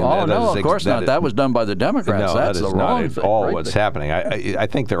same thing. Oh, no, of course not. That was done by the Democrats. No, that's that is the wrong not thing. at all Right? what's happening. I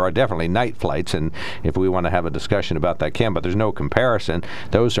think there are definitely night flights, and if we want to have a discussion about that, but there's no comparison.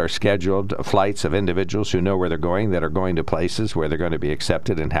 Those are scheduled flights of individuals who know where they're going, that are going to places where they're going to be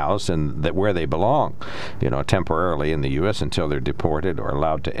accepted and housed, and that where they belong, temporarily in the U.S. until they're deported or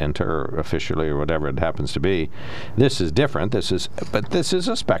allowed to enter officially or whatever it happens to be. This is different. This is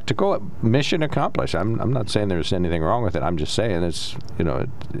a spectacle. Mission accomplished. I'm not saying there's anything wrong with it. I'm just saying it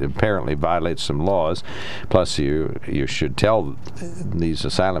apparently violates some laws. Plus, you should tell these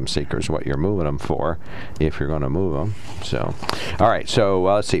asylum seekers what you're moving them for, if you're going to move them. So, all right. So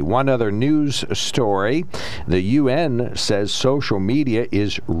let's see. One other news story: the UN says social media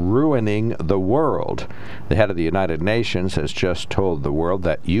is ruining the world. The head of the United Nations has just told the world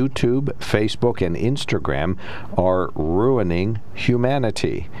that YouTube, Facebook, and Instagram are ruining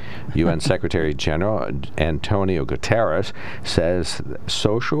humanity. UN Secretary General Antonio Guterres says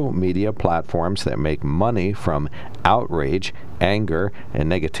social media platforms that make money from outrage, anger,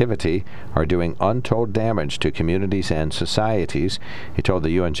 and negativity are doing untold damage to communities and societies. He told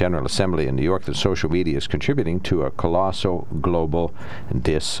the UN General Assembly in New York that social media is contributing to a colossal global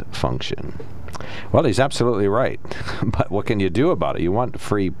dysfunction. Well, he's absolutely right. But what can you do about it? You want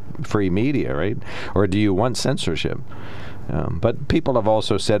free media, right? Or do you want censorship? But people have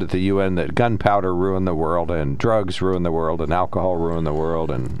also said at the UN that gunpowder ruined the world, and drugs ruined the world, and alcohol ruined the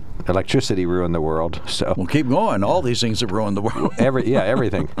world, and electricity ruined the world. So we'll keep going. All these things have ruined the world.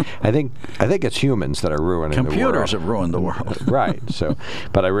 Everything. I think it's humans that are ruining the world. Computers have ruined the world. Right. So,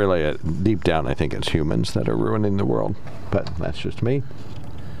 but I really, deep down, I think it's humans that are ruining the world. But that's just me.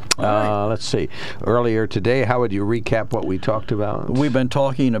 Let's see. Earlier today, how would you recap what we talked about? We've been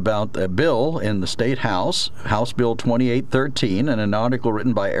talking about a bill in the State House, House Bill 2813, and an article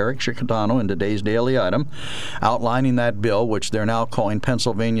written by Eric Chicatano in today's Daily Item, outlining that bill, which they're now calling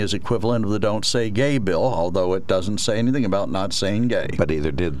Pennsylvania's equivalent of the Don't Say Gay bill, although it doesn't say anything about not saying gay. But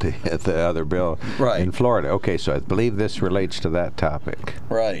either did the other bill in Florida. Okay, so I believe this relates to that topic.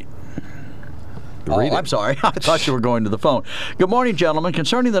 Right. I'm sorry. I thought you were going to the phone. Good morning, gentlemen.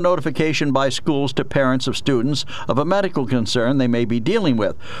 Concerning the notification by schools to parents of students of a medical concern they may be dealing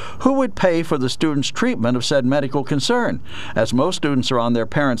with, who would pay for the student's treatment of said medical concern? As most students are on their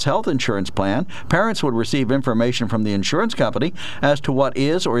parents' health insurance plan, parents would receive information from the insurance company as to what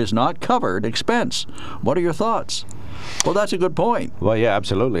is or is not covered expense. What are your thoughts? Well, that's a good point. Well, yeah,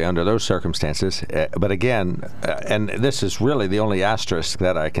 absolutely, under those circumstances. But again, and this is really the only asterisk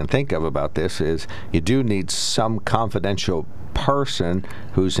that I can think of about this, is you do need some confidential person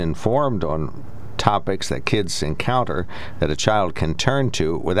who's informed on topics that kids encounter that a child can turn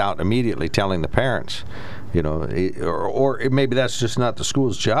to without immediately telling the parents. Or maybe that's just not the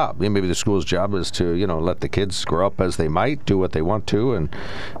school's job. Maybe the school's job is to, let the kids grow up as they might, do what they want to, and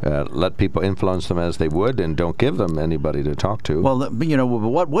let people influence them as they would, and don't give them anybody to talk to. Well,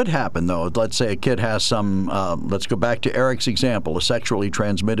 what would happen, though? Let's say a kid has some, let's go back to Eric's example, a sexually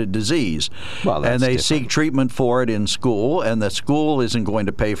transmitted disease. Well, that's and they different. seek treatment for it in school, and the school isn't going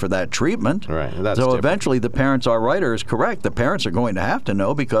to pay for that treatment. Right. That's so different. Eventually the parents, our writer is correct, the parents are going to have to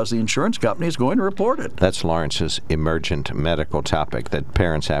know because the insurance company is going to report it. That's Lawrence's emergent medical topic, that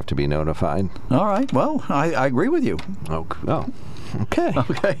parents have to be notified. All right. Well, I agree with you. Oh, okay.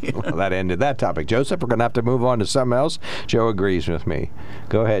 Okay. Well, that ended that topic. Joseph, we're going to have to move on to something else. Joe agrees with me.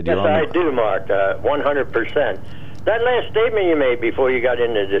 Go ahead. Yes, I do, Mark, 100%. That last statement you made before you got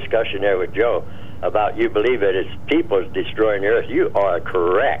into the discussion there with Joe about you believe that it's people's destroying the earth, you are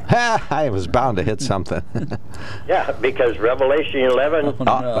correct. I was bound to hit something. Yeah, because Revelation 11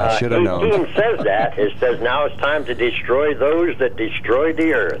 I should have known. 18 says that. It says now it's time to destroy those that destroy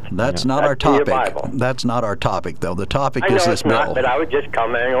the earth. That's not our topic. That's not our topic, though. The topic is this bill. I know it's not, but I was just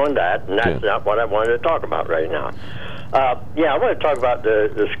commenting on that, and that's not what I wanted to talk about right now. I want to talk about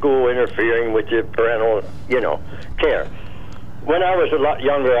the school interfering with your parental, care. When I was a lot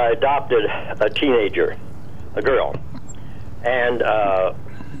younger, I adopted a teenager, a girl. And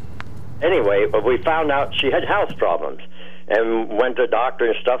anyway, we found out she had health problems and went to the doctor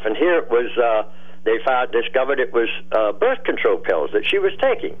and stuff. And here it was, they discovered it was birth control pills that she was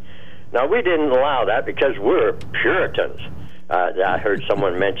taking. Now, we didn't allow that because we're Puritans. I heard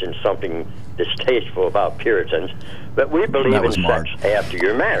someone mention something distasteful about Puritans, but we believe in sex after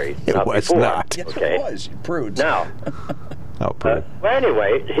you're married. It was before. not. Yes, Okay. it was. Prudes. Now, Prude. well,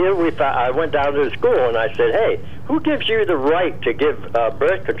 anyway, here I went down to the school and I said, "Hey, who gives you the right to give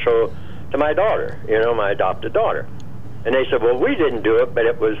birth control to my daughter? My adopted daughter?" And they said, "Well, we didn't do it, but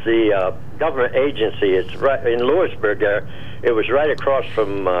it was the government agency. It's right in Lewisburg there. It was right across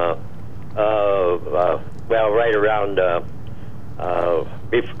from, right around."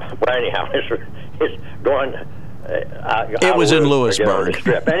 Anyhow, it's going. It was in Lewisburg.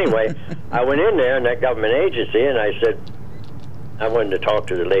 Strip. Anyway, I went in there in that government agency, and I said, I wanted to talk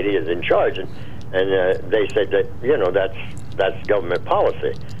to the lady that's in charge, and they said that that's government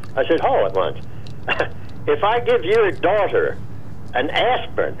policy. I said, hold it once. If I give your daughter an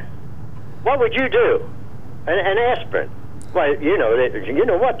aspirin, what would you do? An aspirin? Well, you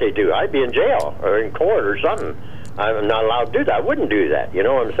know what they do. I'd be in jail or in court or something. I'm not allowed to do that. I wouldn't do that. You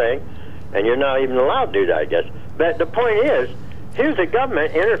know what I'm saying? And you're not even allowed to do that, I guess. But the point is, here's the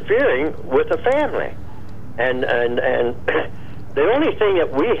government interfering with the family. And the only thing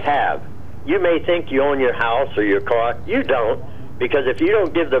that we have, you may think you own your house or your car. You don't, because if you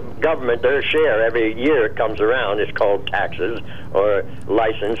don't give the government their share every year it comes around, it's called taxes or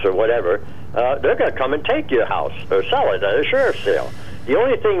license or whatever, they're going to come and take your house or sell it at a sheriff's sale. The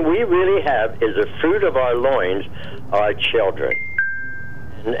only thing we really have is the fruit of our loins, our children.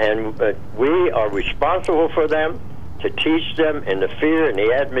 And we are responsible for them, to teach them in the fear and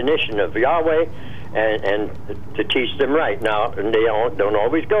the admonition of Yahweh, and to teach them right. Now, and they don't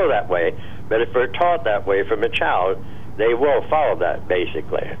always go that way, but if they're taught that way from a child, they will follow that,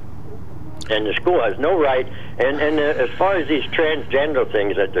 basically. And the school has no right, and as far as these transgender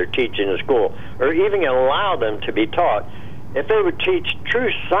things that they're teaching in school, or even allow them to be taught, if they would teach true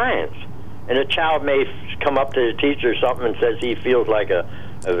science, and a child may come up to the teacher or something and says he feels like a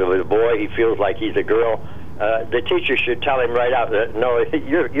boy, he feels like he's a girl, the teacher should tell him right out that, no,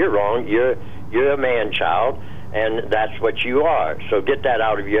 you're wrong, you're a man child, and that's what you are, so get that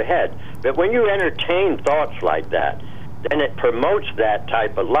out of your head. But when you entertain thoughts like that, then it promotes that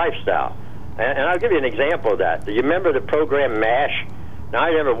type of lifestyle. And I'll give you an example of that. Do you remember the program MASH? Now,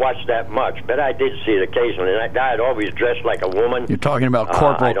 I never watched that much, but I did see it occasionally. And that guy had always dressed like a woman. You're talking about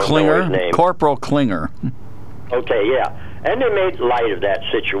Corporal Klinger? Corporal Klinger. Okay, yeah. And they made light of that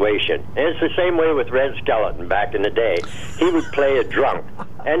situation. And it's the same way with Red Skeleton back in the day. He would play a drunk,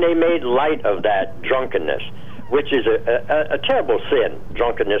 and they made light of that drunkenness, which is a terrible sin.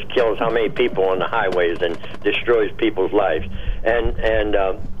 Drunkenness kills how many people on the highways and destroys people's lives. And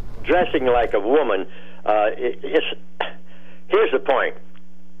dressing like a woman, here's the point.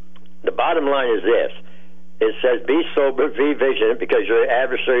 The bottom line is this. It says, be sober, be vigilant, because your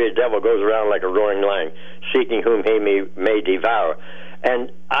adversary, the devil, goes around like a roaring lion, seeking whom he may devour.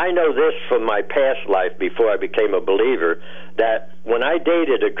 And I know this from my past life before I became a believer, that when I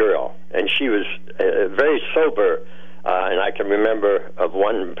dated a girl, and she was very sober, and I can remember of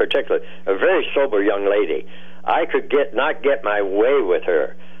one in particular, a very sober young lady, I could not get my way with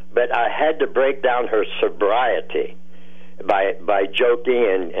her, but I had to break down her sobriety by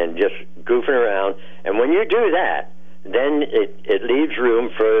joking and just goofing around. And when you do that, then it leaves room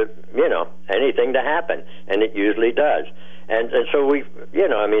for, anything to happen, and it usually does. And so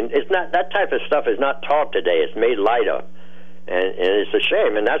it's not, that type of stuff is not taught today. It's made light of. And it's a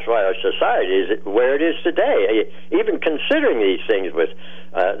shame, and that's why our society is where it is today, even considering these things with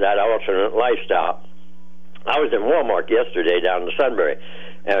that alternate lifestyle. I was in Walmart yesterday down in Sunbury,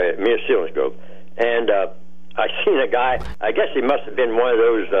 near Selinsgrove, and I seen a guy, I guess he must have been one of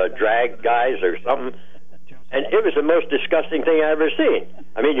those drag guys or something, and it was the most disgusting thing I ever seen.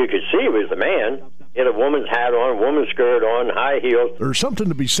 I mean, you could see he was a man. He had a woman's hat on, woman's skirt on, high heels. There's something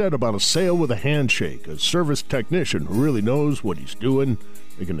to be said about a sale with a handshake, a service technician who really knows what he's doing.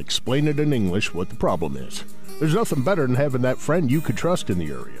 They can explain it in English what the problem is. There's nothing better than having that friend you could trust in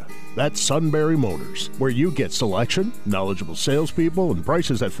the area. That's Sunbury Motors, where you get selection, knowledgeable salespeople, and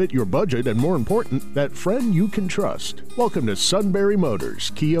prices that fit your budget, and more important, that friend you can trust. Welcome to Sunbury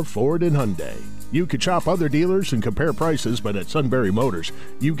Motors, Kia, Ford, and Hyundai. You could shop other dealers and compare prices, but at Sunbury Motors,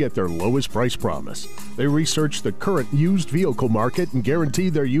 you get their lowest price promise. They research the current used vehicle market and guarantee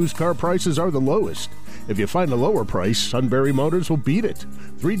their used car prices are the lowest. If you find a lower price, Sunbury Motors will beat it.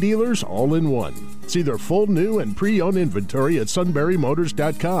 3 dealers all in one. See their full new and pre-owned inventory at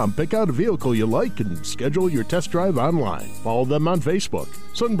sunburymotors.com. Pick out a vehicle you like and schedule your test drive online. Follow them on Facebook.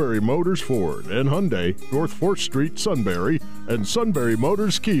 Sunbury Motors Ford and Hyundai, North 4th Street, Sunbury, and Sunbury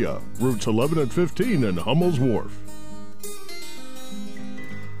Motors Kia, routes 11 and 15 in Hummel's Wharf.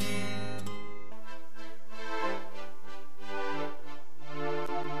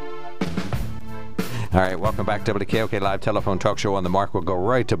 All right, welcome back to WKOK Live Telephone Talk Show on the Mark. We'll go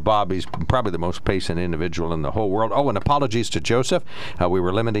right to Bob. He's probably the most patient individual in the whole world. Oh, and apologies to Joseph. We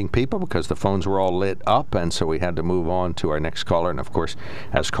were limiting people because the phones were all lit up, and so we had to move on to our next caller. And, of course,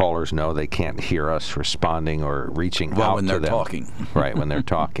 as callers know, they can't hear us responding or reaching out when to them. they're talking. Right, when they're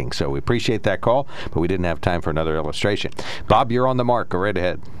talking. So we appreciate that call, but we didn't have time for another illustration. Bob, you're on the Mark. Go right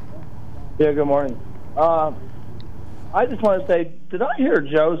ahead. Yeah, good morning. I just want to say, did I hear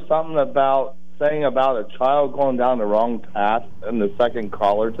Joe saying about a child going down the wrong path in the second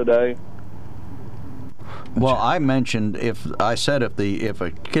caller today? Well, I mentioned if a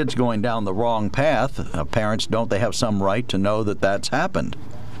kid's going down the wrong path, parents, don't they have some right to know that that's happened?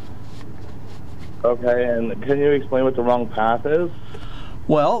 Okay, and can you explain what the wrong path is?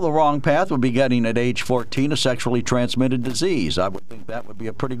 Well, the wrong path would be getting at age 14 a sexually transmitted disease. I would think that would be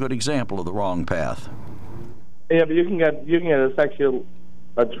a pretty good example of the wrong path. Yeah, but you can get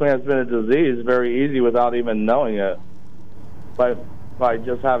a transmitted disease very easy without even knowing it by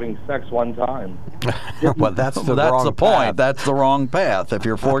just having sex one time. Well, that's the point. path. That's the wrong path if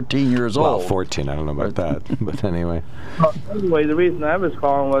you're 14 years old. Well, 14, I don't know about that. But anyway. Anyway, the reason I was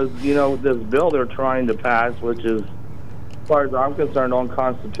calling was, this bill they're trying to pass, which is, as far as I'm concerned,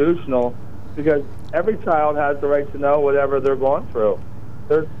 unconstitutional, because every child has the right to know whatever they're going through.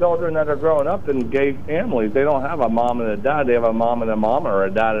 There's children that are growing up in gay families. They don't have a mom and a dad. They have a mom and a mom, or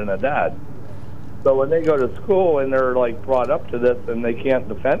a dad and a dad. So when they go to school and they're brought up to this and they can't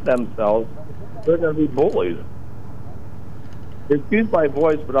defend themselves, they're going to be bullied. Excuse my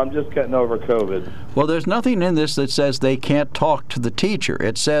voice, but I'm just getting over COVID. Well, there's nothing in this that says they can't talk to the teacher.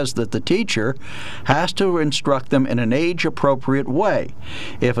 It says that the teacher has to instruct them in an age-appropriate way.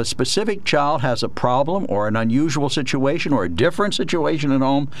 If a specific child has a problem or an unusual situation or a different situation at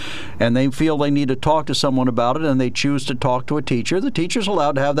home and they feel they need to talk to someone about it and they choose to talk to a teacher, the teacher's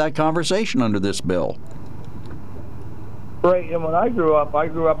allowed to have that conversation under this bill. Right, and when I grew up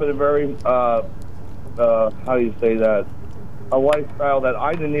in a very, how do you say that? A lifestyle that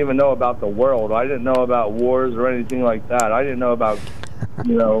I didn't even know about the world. I didn't know about wars or anything like that. I didn't know about,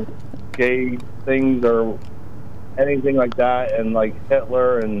 gay things or anything like that, and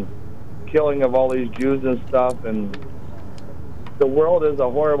Hitler and killing of all these Jews and stuff. And the world is a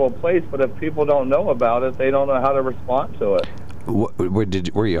horrible place, but if people don't know about it, they don't know how to respond to it.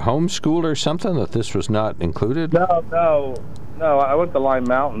 Were you homeschooled or something that this was not included? No, I went to Lime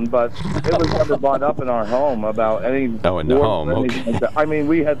Mountain, but it was never brought up in our home about any... Oh, in the home, okay. Like I mean,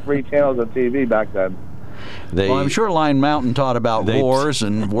 we had 3 channels of TV back then. Well, I'm sure Lime Mountain taught about wars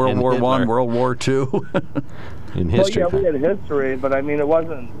and World War I, World War II. In history. Well, yeah, we had history, but I mean, it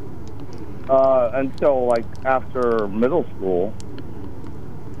wasn't until after middle school.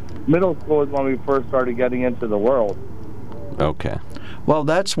 Middle school is when we first started getting into the world. Okay. Well,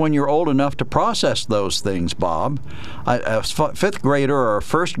 that's when you're old enough to process those things, Bob. A fifth grader or a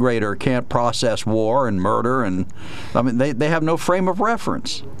first grader can't process war and murder, and I mean they have no frame of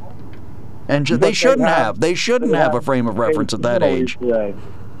reference, and they shouldn't have. They shouldn't have a frame of reference at that age. Today.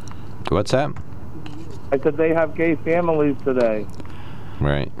 What's that? I said they have gay families today.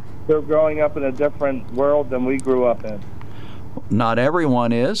 Right. They're growing up in a different world than we grew up in. Not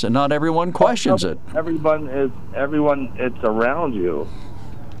everyone is, and not everyone questions it. Everyone, it's around you.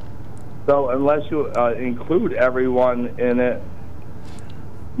 So unless you include everyone in it,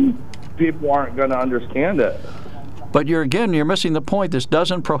 people aren't going to understand it. But you're missing the point. This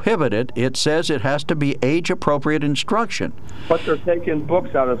doesn't prohibit it. It says it has to be age-appropriate instruction. But they're taking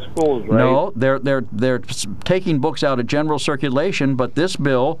books out of schools, right? No, they're taking books out of general circulation, but this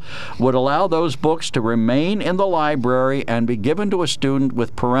bill would allow those books to remain in the library and be given to a student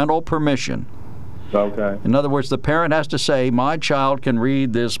with parental permission. Okay. In other words, the parent has to say, my child can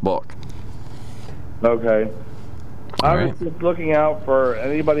read this book. Okay. I was just looking out for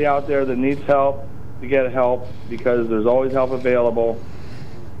anybody out there that needs help to get help, because there's always help available.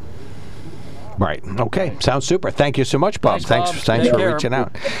 Right. Okay. Sounds super. Thank you so much, Bob. Thanks for reaching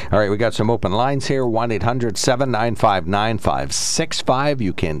out. All right. We got some open lines here. 1-800-795-9565.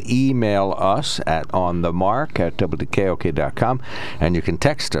 You can email us at onthemark@wkok.com, and you can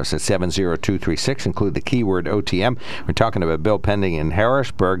text us at 70236. Include the keyword OTM. We're talking about a bill pending in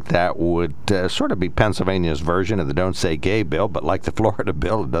Harrisburg that would sort of be Pennsylvania's version of the Don't Say Gay bill, but like the Florida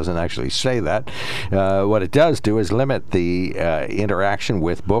bill, it doesn't actually say that. What it does do is limit the interaction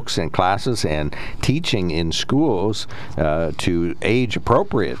with books and classes and on teaching in schools to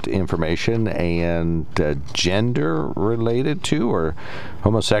age-appropriate information and gender-related to or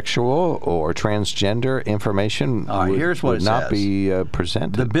homosexual or transgender information here's what would it not says. be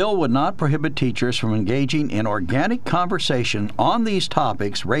presented. The bill would not prohibit teachers from engaging in organic conversation on these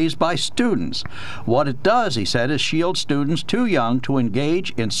topics raised by students. What it does, he said, is shield students too young to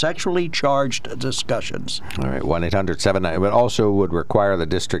engage in sexually charged discussions. All right, 1-800-79. But also would require the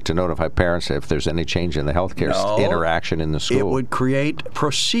district to notify parents if there's any change in the healthcare interaction in the school. It would create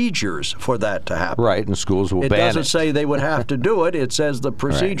procedures for that to happen. Right, and schools will ban it. It doesn't say they would have to do it. It says the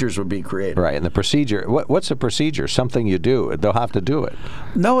procedures would be created. Right, and the procedure, what's a procedure? Something you do. They'll have to do it.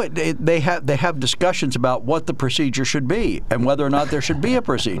 No, they have discussions about what the procedure should be and whether or not there should be a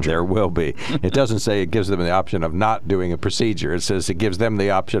procedure. There will be. It doesn't say it gives them the option of not doing a procedure. It says it gives them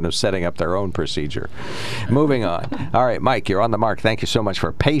the option of setting up their own procedure. Moving on. All right, Mike, you're on the mark. Thank you so much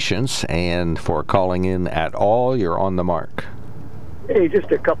for patience and for calling in at all. You're on the mark. Hey,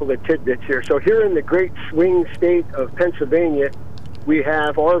 just a couple of tidbits here. So here in the great swing state of Pennsylvania, we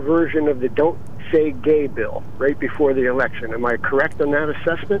have our version of the Don't Say Gay bill right before the election. Am I correct on that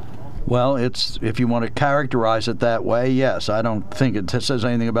assessment? Well, it's if you want to characterize it that way, yes. I don't think it says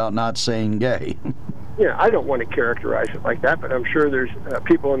anything about not saying gay. Yeah, I don't want to characterize it like that, but I'm sure there's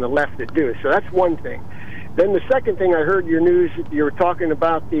people on the left that do. So that's one thing. Then the second thing I heard in your news, you were talking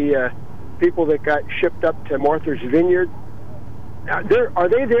about the people that got shipped up to Martha's Vineyard. Are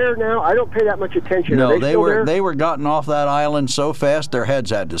they there now? I don't pay that much attention. No, they were there? They were gotten off that island so fast their heads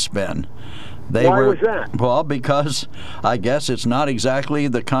had to spin. Why was that? Well, because I guess it's not exactly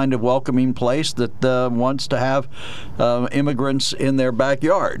the kind of welcoming place that wants to have immigrants in their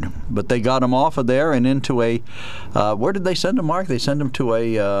backyard. But they got them off of there and into a where did they send them, Mark? They sent them to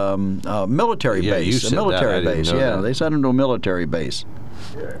a military base. A military base. Yeah, they sent them to a military base.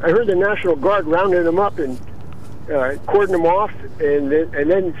 I heard the National Guard rounded them up and cordoned them off, and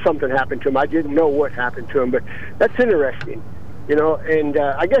then something happened to them. I didn't know what happened to them, but that's interesting, you know. And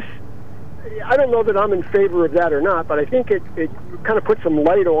I guess I don't know that I'm in favor of that or not, but I think it kind of puts some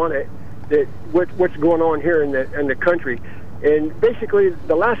light on it that what's going on here in the country. And basically,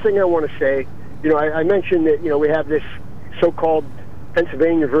 the last thing I want to say, you know, I mentioned that, you know, we have this so-called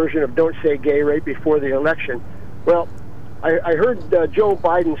Pennsylvania version of Don't Say Gay right before the election. Well, I heard Joe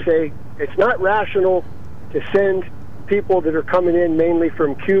Biden say it's not rational to send people that are coming in mainly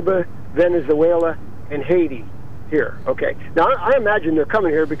from Cuba, Venezuela, and Haiti here, okay? Now, I imagine they're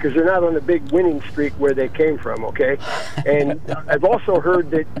coming here because they're not on the big winning streak where they came from, okay? And I've also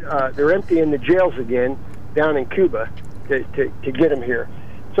heard that they're emptying the jails again down in Cuba to get them here.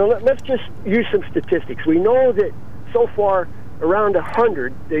 So let's just use some statistics. We know that so far around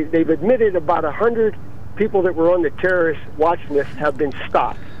 100, they've admitted about 100 people that were on the terrorist watch list have been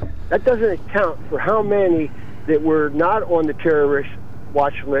stopped. That doesn't account for how many that were not on the terrorist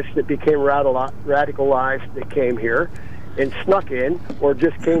watch list that became radicalized, that came here and snuck in, or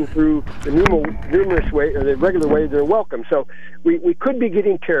just came through the numerous way or the regular way they're welcome. So we could be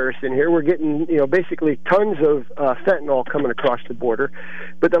getting terrorists in here. We're getting, you know, basically tons of fentanyl coming across the border.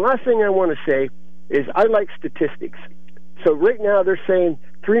 But the last thing I want to say is I like statistics. So right now they're saying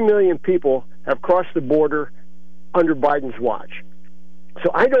 3 million people have crossed the border under Biden's watch.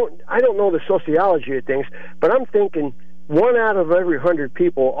 So I don't know the sociology of things, but I'm thinking 1 out of every 100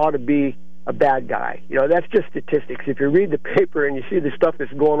 people ought to be a bad guy. You know, that's just statistics. If you read the paper and you see the stuff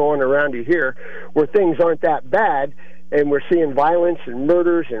that's going on around you here, where things aren't that bad, and we're seeing violence and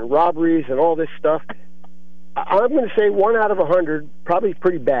murders and robberies and all this stuff, I'm going to say 1 out of 100 probably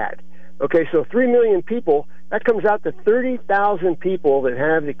pretty bad. Okay, so 3 million people, that comes out to 30,000 people that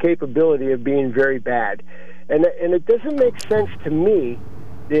have the capability of being very bad. And it doesn't make sense to me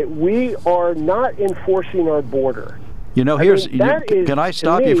that we are not enforcing our border. You know, can I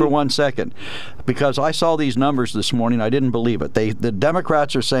stop you for 1 second? Because I saw these numbers this morning. I didn't believe it. The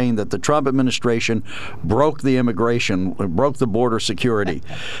Democrats are saying that the Trump administration broke the border security.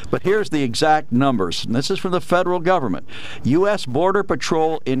 But here's the exact numbers. And this is from the federal government. U.S. Border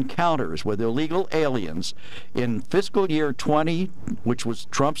Patrol encounters with illegal aliens in fiscal year 20, which was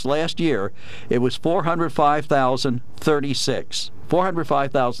Trump's last year, it was 405,036.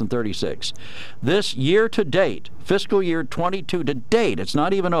 405,036. This year to date, fiscal year 22 to date, it's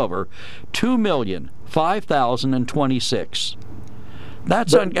not even over, 2,005,026.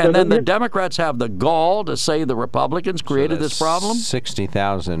 And then the Democrats have the gall to say the Republicans created this problem?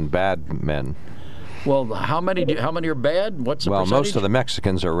 60,000 bad men. Well, how many are bad? What's the percentage? Most of the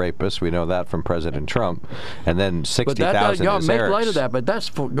Mexicans are rapists. We know that from President Trump. And then 60,000 is make light of that, but that's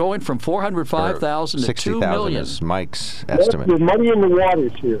going from 405,000 to 2 million. 60,000 is Mike's estimate. There's money in the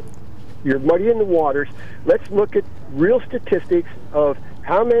waters here. you're muddying the waters. Let's look at real statistics of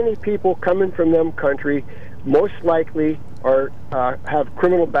how many people coming from them country most likely are have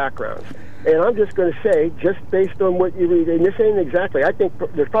criminal backgrounds. And I'm just going to say, just based on what you read, and this ain't exactly, I think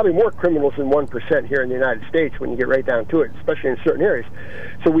there's probably more criminals than 1% here in the United States when you get right down to it, especially in certain areas.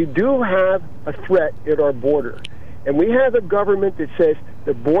 So we do have a threat at our border. And we have a government that says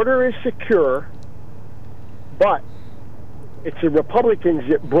the border is secure, but it's the Republicans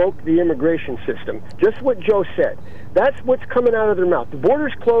that broke the immigration system. Just what Joe said. That's what's coming out of their mouth. The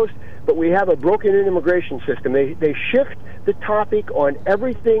border's closed, but we have a broken immigration system. They shift the topic on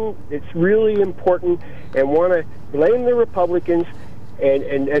everything that's really important and want to blame the Republicans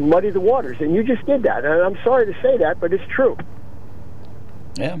and muddy the waters. And you just did that. And I'm sorry to say that, but it's true.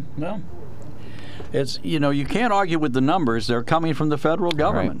 Yeah, well, it's, you can't argue with the numbers. They're coming from the federal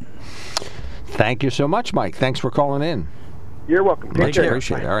government. Right. Thank you so much, Mike. Thanks for calling in. You're welcome. Take care.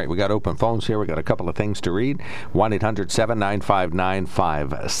 Appreciate it. All right, we got open phones here. We got a couple of things to read.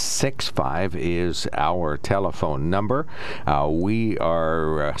 1-800-795-9565 is our telephone number. We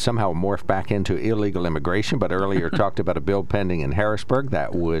are somehow morphed back into illegal immigration, but earlier talked about a bill pending in Harrisburg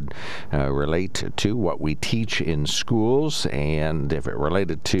that would relate to what we teach in schools, and if it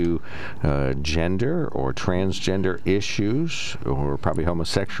related to gender or transgender issues or probably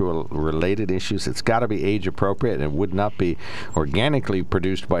homosexual related issues, it's got to be age appropriate and would not be organically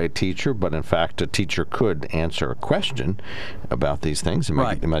produced by a teacher, but in fact a teacher could answer a question about these things. Am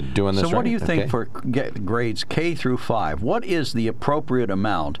I doing this right? So what do you think for grades K through 5, what is the appropriate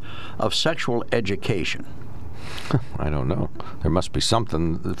amount of sexual education? I don't know. There must be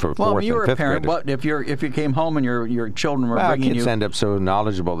something for fourth and fifth graders. Well, you were a parent. What if you came home and your children were bringing you? Kids end up so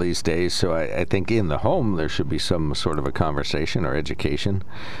knowledgeable these days. So I think in the home there should be some sort of a conversation or education.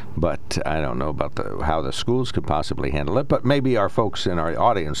 But I don't know about how the schools could possibly handle it. But maybe our folks in our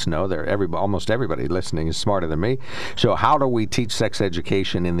audience know. Almost everybody listening is smarter than me. So how do we teach sex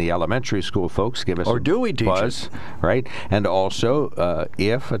education in the elementary school, folks? Give us or do we teach buzz, right? And also,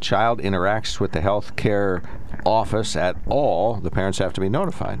 if a child interacts with the health care office at all, the parents have to be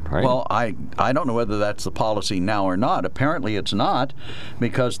notified, right? Well, I don't know whether that's the policy now or not. Apparently it's not,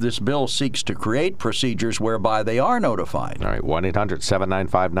 because this bill seeks to create procedures whereby they are notified. All right,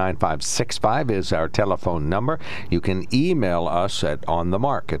 1-800-795-9565 is our telephone number. You can email us at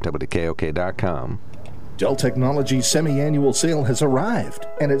onthemark@wkok.com. Dell Technologies' semi-annual sale has arrived,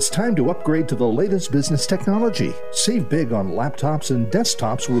 and it's time to upgrade to the latest business technology. Save big on laptops and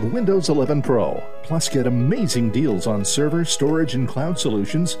desktops with Windows 11 Pro. Plus, get amazing deals on server, storage, and cloud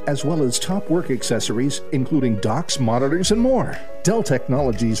solutions, as well as top work accessories, including docks, monitors, and more. Dell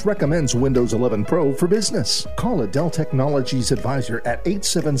Technologies recommends Windows 11 Pro for business. Call a Dell Technologies advisor at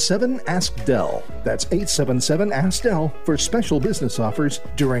 877-ASK-DELL. That's 877-ASK-DELL for special business offers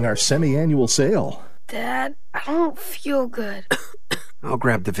during our semi-annual sale. Dad, I don't feel good. I'll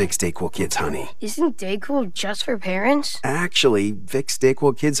grab the Vicks DayQuil Kids Honey. Isn't DayQuil just for parents? Actually, Vicks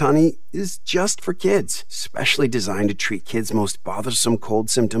DayQuil Kids Honey is just for kids, specially designed to treat kids' most bothersome cold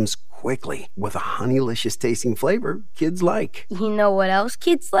symptoms quickly with a honeylicious tasting flavor kids like. You know what else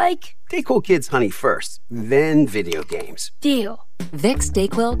kids like? DayQuil Kids Honey first, then video games. Deal. Vicks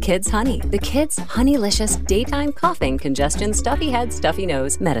DayQuil Kids Honey. The kids' honeylicious daytime coughing, congestion, stuffy head, stuffy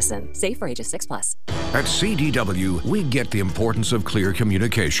nose medicine. Safe for ages 6+. At CDW, we get the importance of clear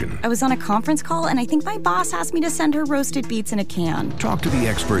communication. I was on a conference call, and I think my boss asked me to send her roasted beets in a can. Talk to the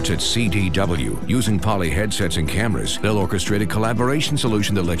experts at CDW. Using Poly headsets and cameras, they'll orchestrate a collaboration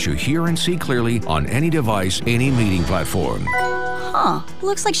solution that lets you hear and see clearly on any device, any meeting platform. Huh.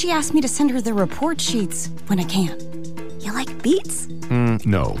 Looks like she asked me to send her the report sheets when I can. You like beets?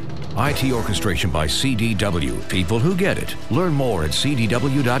 No. IT orchestration by CDW. People who get it. Learn more at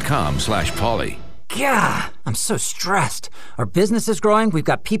cdw.com/poly. Yeah, I'm so stressed. Our business is growing. We've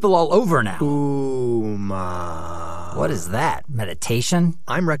got people all over now. Ooma. What is that? Meditation?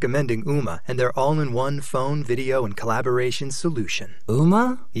 I'm recommending Ooma and their all-in-one phone, video, and collaboration solution.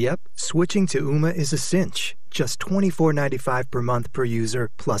 Ooma? Yep. Switching to Ooma is a cinch. Just $24.95 per month per user,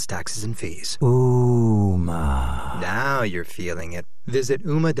 plus taxes and fees. Ooma. Now you're feeling it. Visit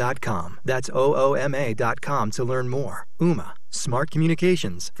Ooma.com. That's OOMA.com to learn more. Ooma. Smart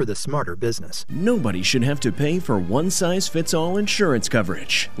communications for the smarter business. Nobody should have to pay for one-size-fits-all insurance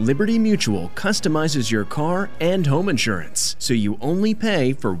coverage. Liberty Mutual customizes your car and home insurance, so you only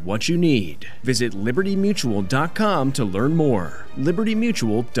pay for what you need. Visit LibertyMutual.com to learn more.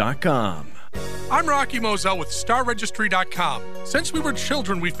 LibertyMutual.com. I'm Rocky Moselle with StarRegistry.com. Since we were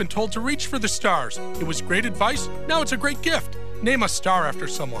children, we've been told to reach for the stars. It was great advice. Now it's a great gift. Name a star after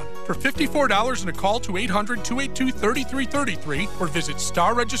someone. For $54 and a call to 800-282-3333 or visit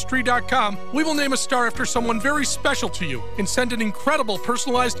starregistry.com, we will name a star after someone very special to you and send an incredible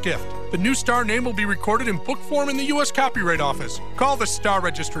personalized gift. The new star name will be recorded in book form in the U.S. Copyright Office. Call the Star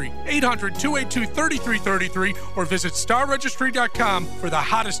Registry, 800-282-3333 or visit starregistry.com for the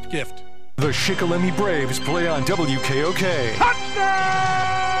hottest gift. The Shikellamy Braves play on WKOK.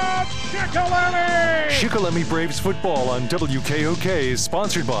 Touchdown, Shikellamy! Shikellamy Braves football on WKOK is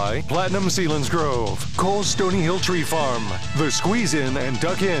sponsored by Platinum Selinsgrove, Cole's Stony Hill Tree Farm, The Squeeze In and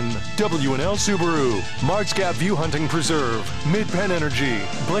Duck Inn, W&L Subaru, Marks Gap View Hunting Preserve, Mid-Penn Energy,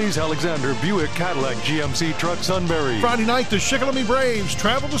 Blaze Alexander Buick Cadillac GMC Truck Sunbury. Friday night, the Shikellamy Braves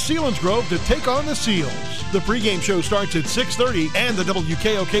travel to Selinsgrove to take on the Seals. The pregame show starts at 6:30 and the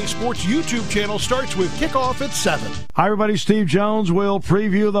WKOK Sports YouTube channel starts with kickoff at 7. Hi, everybody. Steve Jones will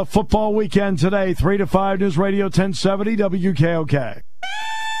preview the football weekend today, 3 to 5 News Radio 1070 WKOK.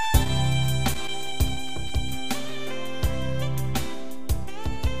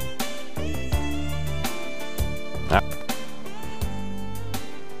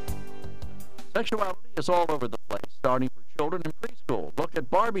 Sexuality is all over the place, starting for children in preschool. Look at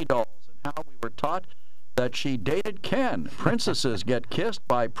Barbie dolls and how we were taught that she dated Ken. Princesses get kissed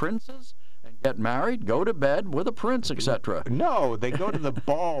by princes and get married, go to bed with a prince, etc. No, they go to the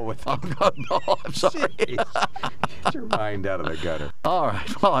ball with Oh, I'm sorry. Get your mind out of the gutter. All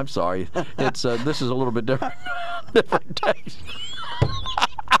right. Well, I'm sorry. It's this is a little bit different. Different taste.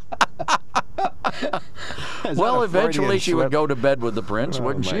 Well, eventually she would go to bed with the prince,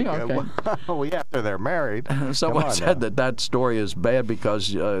 wouldn't she? Okay. Well, yeah, after they're married. Someone said that story is bad because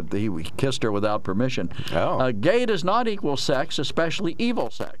he kissed her without permission. Oh. Gay does not equal sex, especially evil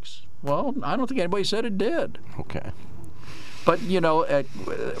sex. Well, I don't think anybody said it did. Okay. But,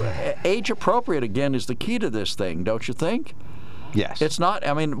 age appropriate, again, is the key to this thing, don't you think? Yes. It's not,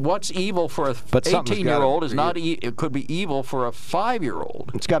 I mean, what's evil for a 18-year-old is not, it could be evil for a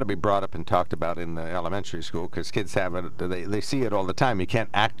 5-year-old. It's got to be brought up and talked about in the elementary school because kids have it, they see it all the time. You can't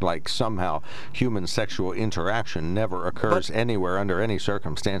act like somehow human sexual interaction never occurs anywhere under any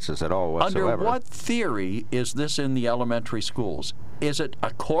circumstances at all whatsoever. Under what theory is this in the elementary schools? Is it a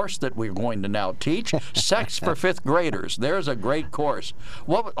course that we're going to now teach? Sex for 5th graders. There's a great course.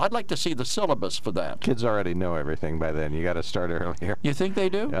 I'd like to see the syllabus for that. Kids already know everything by then. You got to start earlier. You think they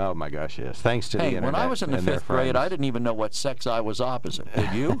do? Oh, my gosh, yes. Thanks to the internet. When I was in the 5th grade, I didn't even know what sex I was opposite.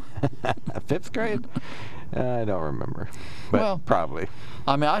 Did you? 5th grade? I don't remember. But probably.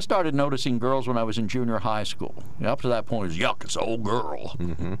 I mean, I started noticing girls when I was in junior high school. Up to that point, it was, yuck, it's an old girl.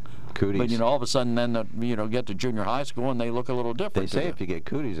 Mm-hmm. Cooties. But, all of a sudden, then, get to junior high school and they look a little different. They say if you get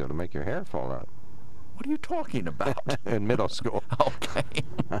cooties, it'll make your hair fall out. What are you talking about? In middle school. Okay.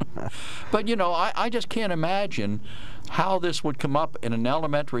 But, I just can't imagine how this would come up in an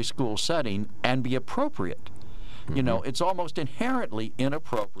elementary school setting and be appropriate. Mm-hmm. It's almost inherently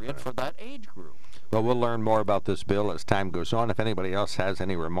inappropriate for that age group. Well, we'll learn more about this bill as time goes on. If anybody else has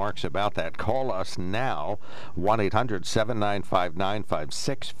any remarks about that, call us now,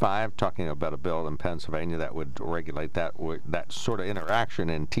 1-800-795-9565, talking about a bill in Pennsylvania that would regulate that sort of interaction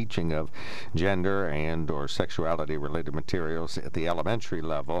in teaching of gender and or sexuality-related materials at the elementary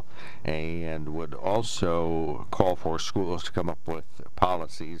level, and would also call for schools to come up with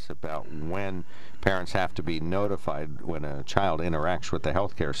policies about when parents have to be notified when a child interacts with the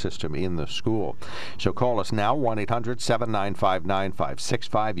healthcare system in the school. So call us now,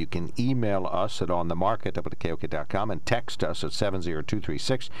 1-800-795-9565. You can email us at onthemark@wkok.com and text us at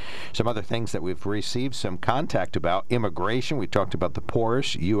 70236. Some other things that we've received some contact about: immigration. We talked about the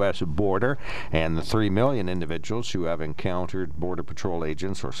porous U.S. border and the 3 million individuals who have encountered Border Patrol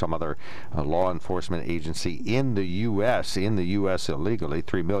agents or some other law enforcement agency in the U.S. illegally.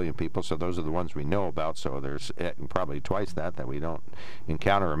 3 million people, so those are the ones we know about. So there's probably twice that we don't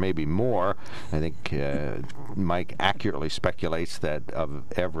encounter, or maybe more. I think Mike accurately speculates that of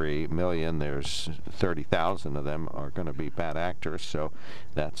every million, there's 30,000 of them are going to be bad actors. So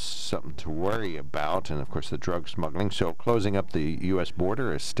that's something to worry about. And of course, the drug smuggling. So closing up the U.S.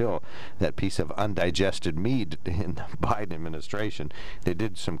 border is still that piece of undigested meat in the Biden administration. They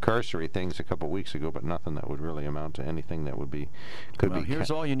did some cursory things a couple weeks ago, but nothing that would really amount to anything that would be Here's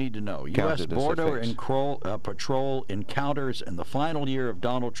all you need to know. U.S. Border and Patrol encounters in the final year of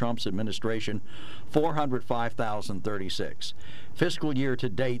Donald Trump's administration, 405,036. Fiscal year to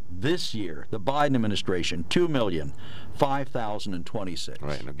date this year, the Biden administration, 2,005,026.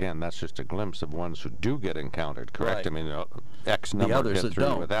 Right, and again, that's just a glimpse of ones who do get encountered, correct? Right. I mean, X number the others get that through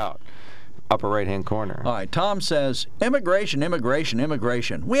don't. without. upper right-hand corner. All right, Tom says, immigration.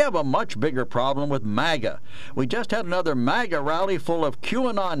 We have a much bigger problem with MAGA. We just had another MAGA rally full of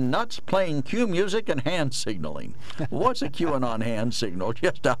QAnon nuts playing Q music and hand signaling. What's a QAnon hand signal?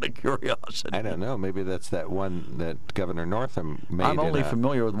 Just out of curiosity. I don't know. Maybe that's that one that Governor Northam made. I'm only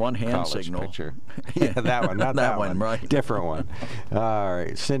familiar with one hand signal. Picture. Yeah, that one, not that one. Right. Different one. All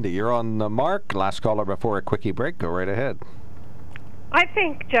right, Cindy, you're on the mark. Last caller before a quickie break. Go right ahead. I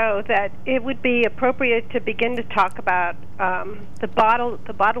think, Joe, that it would be appropriate to begin to talk about the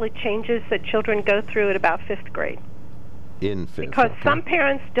bodily changes that children go through at about 5th grade. In 5th. Because some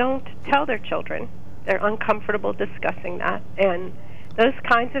parents don't tell their children. They're uncomfortable discussing that. And those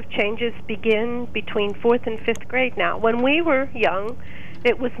kinds of changes begin between 4th and 5th grade now. When we were young,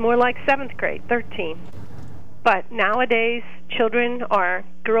 it was more like 7th grade, 13. But nowadays,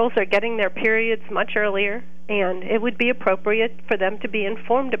 girls are getting their periods much earlier, and it would be appropriate for them to be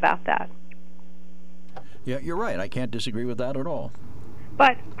informed about that. Yeah, you're right. I can't disagree with that at all.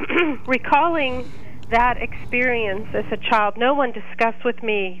 But recalling that experience as a child, no one discussed with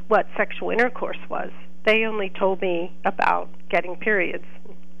me what sexual intercourse was. They only told me about getting periods,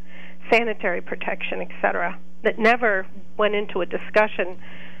 sanitary protection, etc. That never went into a discussion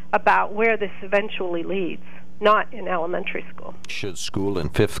about where this eventually leads. Not in elementary school. Should school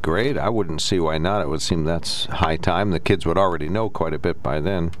in 5th grade? I wouldn't see why not. It would seem that's high time. The kids would already know quite a bit by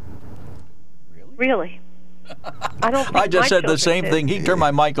then. Really? I don't think I just said the same did. thing. He turned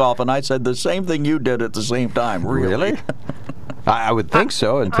my mic off, and I said the same thing you did at the same time. Really? I would think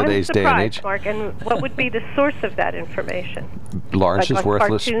so in today's day and age. Mark, and what would be the source of that information? Lawrence is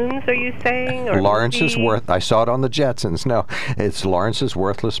worthless. Cartoons, are you saying? Or Lawrence movies? is worth. I saw it on the Jetsons. No, it's Lawrence's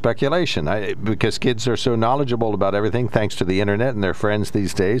worthless speculation. Because kids are so knowledgeable about everything thanks to the internet and their friends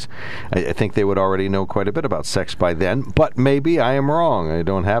these days. I think they would already know quite a bit about sex by then. But maybe I am wrong. I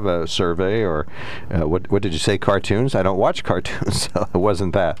don't have a survey or what did you say? Cartoons? I don't watch cartoons, so it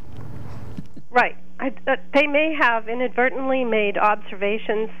wasn't that. Right. They may have inadvertently made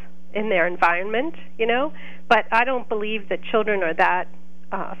observations in their environment, but I don't believe that children are that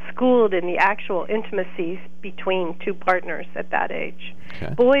schooled in the actual intimacies between two partners at that age.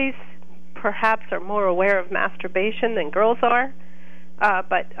 Okay. Boys perhaps are more aware of masturbation than girls are,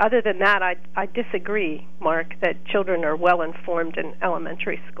 but other than that, I disagree, Mark, that children are well informed in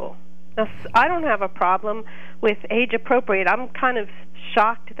elementary school. Now, I don't have a problem with age appropriate. I'm kind of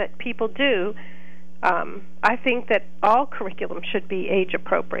shocked that people do. I think that all curriculum should be age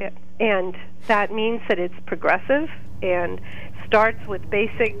appropriate, and that means that it's progressive and starts with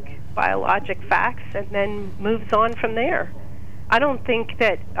basic biologic facts and then moves on from there. I don't think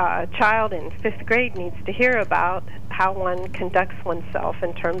that a child in 5th grade needs to hear about how one conducts oneself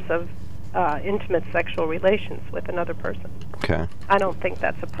in terms of intimate sexual relations with another person. Okay. I don't think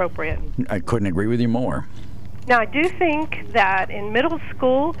that's appropriate. I couldn't agree with you more. Now, I do think that in middle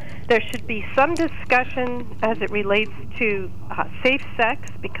school there should be some discussion as it relates to safe sex,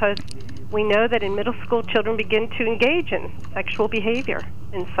 because we know that in middle school children begin to engage in sexual behavior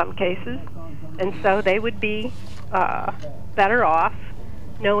in some cases, and so they would be better off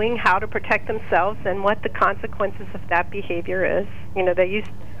knowing how to protect themselves and what the consequences of that behavior is.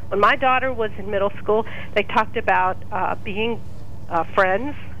 When my daughter was in middle school, they talked about being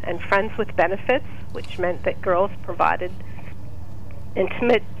friends and friends with benefits, which meant that girls provided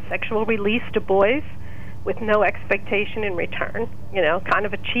intimate sexual release to boys with no expectation in return. Kind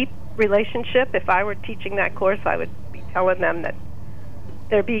of a cheap relationship. If I were teaching that course, I would be telling them that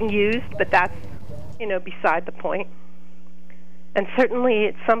they're being used, but that's, beside the point. And certainly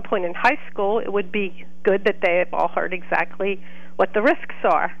at some point in high school, it would be good that they have all heard exactly what the risks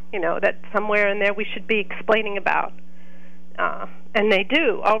are, that somewhere in there we should be explaining about. And they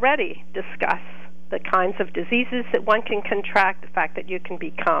do already discuss the kinds of diseases that one can contract, the fact that you can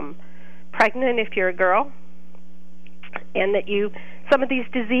become pregnant if you're a girl, and that some of these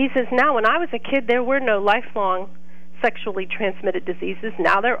diseases now, when I was a kid, there were no lifelong sexually transmitted diseases.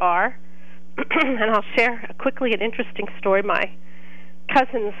 Now there are. And I'll share quickly an interesting story. My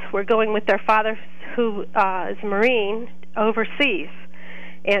cousins were going with their father, who is a Marine, overseas,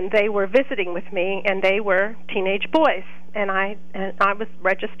 and they were visiting with me, and they were teenage boys. And I was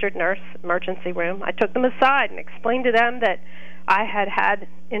registered nurse, emergency room. I took them aside and explained to them that I had had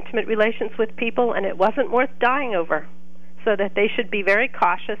intimate relations with people and it wasn't worth dying over, so that they should be very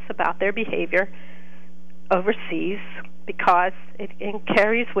cautious about their behavior overseas, because it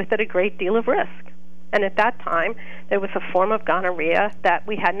carries with it a great deal of risk. And at that time, there was a form of gonorrhea that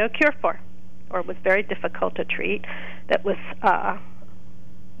we had no cure for, or was very difficult to treat, that was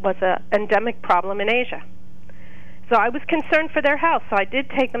an endemic problem in Asia. So I was concerned for their health, so I did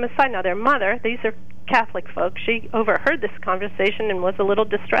take them aside. Now, their mother, these are Catholic folks, she overheard this conversation and was a little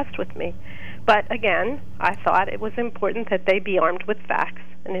distressed with me. But again, I thought it was important that they be armed with facts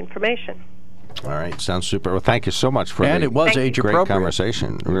and information. All right, sounds super. Well, thank you so much for and it was age great appropriate.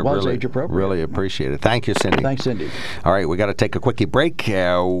 Conversation. It was age appropriate. Really appreciate it. Thank you, Cindy. Thanks, Cindy. All right, we got to take a quickie break.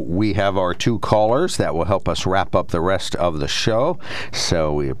 We have our 2 callers that will help us wrap up the rest of the show.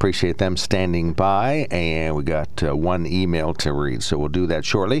 So we appreciate them standing by, and we got 1 email to read. So we'll do that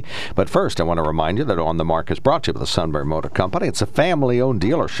shortly. But first, I want to remind you that On the Mark is brought to you by the Sunbury Motor Company. It's a family-owned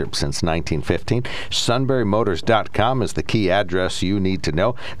dealership since 1915. SunburyMotors.com is the key address you need to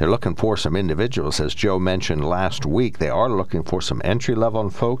know. They're looking for some individuals, as Joe mentioned last week. They are looking for some entry-level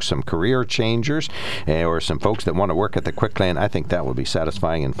folks, some career changers, or some folks that want to work at the Quick Lane. I think that would be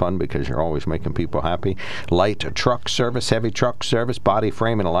satisfying and fun because you're always making people happy. Light truck service, heavy truck service, body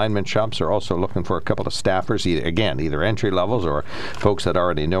frame and alignment shops are also looking for a couple of staffers, either entry levels or folks that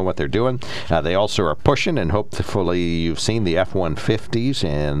already know what they're doing. They also are pushing, and hopefully you've seen the F-150s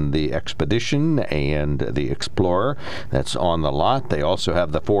and the Expedition and the Explorer that's on the lot. They also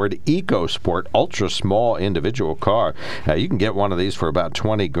have the Ford EcoSport ultra small individual car. You can get one of these for about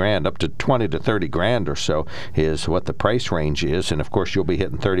 $20,000, up to $20,000 to $30,000 or so is what the price range is. And of course, you'll be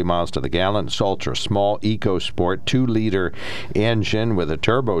hitting 30 miles to the gallon. It's ultra small EcoSport 2-liter engine with a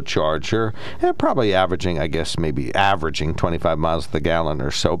turbocharger, and probably averaging 25 miles to the gallon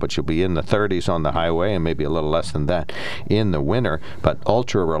or so. But you'll be in the 30s on the highway and maybe a little less than that in the winter. But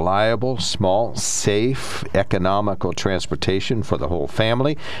ultra reliable, small, safe, economical transportation for the whole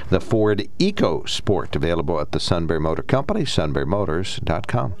family. The Ford EcoSport, available at the Sunbury Motor Company,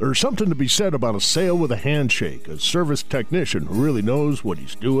 sunburymotors.com. There's something to be said about a sale with a handshake. A service technician who really knows what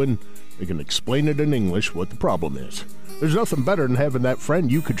he's doing. They can explain it in English what the problem is. There's nothing better than having that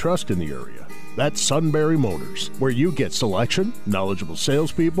friend you could trust in the area. That's Sunbury Motors, where you get selection, knowledgeable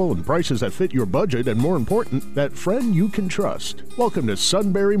salespeople, and prices that fit your budget, and more important, that friend you can trust. Welcome to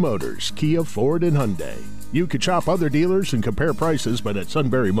Sunbury Motors, Kia, Ford, and Hyundai. You could shop other dealers and compare prices, but at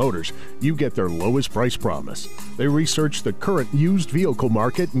Sunbury Motors, you get their lowest price promise. They research the current used vehicle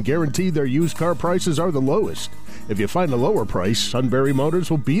market and guarantee their used car prices are the lowest. If you find a lower price, Sunbury Motors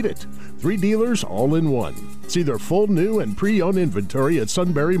will beat it. 3 dealers all in one. See their full new and pre-owned inventory at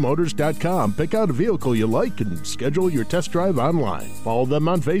sunburymotors.com. Pick out a vehicle you like and schedule your test drive online. Follow them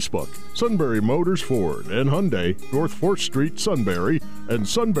on Facebook. Sunbury Motors Ford and Hyundai, North 4th Street, Sunbury, and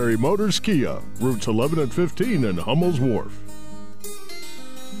Sunbury Motors Kia, routes 11 and 15 in Hummel's Wharf.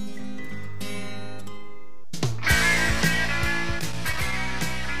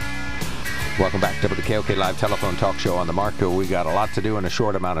 Welcome back to the KOK Live Telephone Talk Show on the Mark. We got a lot to do in a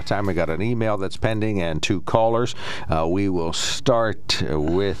short amount of time. We got an email that's pending and 2 callers. We will start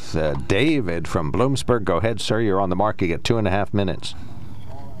with David from Bloomsburg. Go ahead, sir. You're on the Mark. You get 2.5 minutes.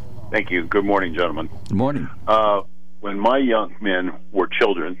 Thank you. Good morning, gentlemen. Good morning. When my young men were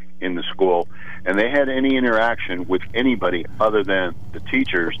children in the school and they had any interaction with anybody other than the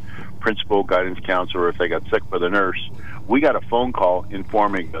teachers, principal, guidance counselor, if they got sick by the nurse, we got a phone call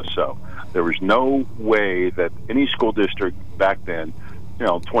informing us so. There was no way that any school district back then,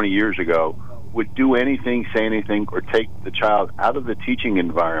 20 years ago, would do anything, say anything, or take the child out of the teaching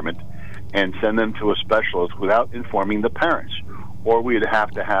environment and send them to a specialist without informing the parents. Or we'd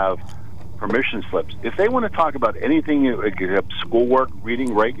have to have permission slips. If they want to talk about anything, schoolwork,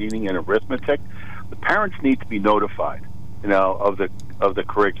 reading, writing, and arithmetic, the parents need to be notified, of the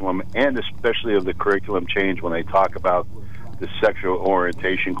curriculum, and especially of the curriculum change when they talk about the sexual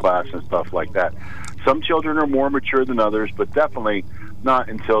orientation class and stuff like that. Some children are more mature than others, but definitely not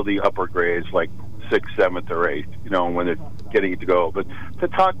until the upper grades, like 6th, 7th, or 8th, when they're getting to go. But to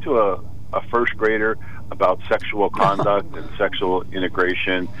talk to a first grader about sexual conduct and sexual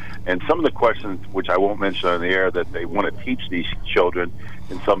integration, and some of the questions, which I won't mention on the air, that they want to teach these children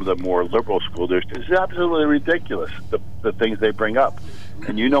in some of the more liberal school districts, is absolutely ridiculous, the things they bring up.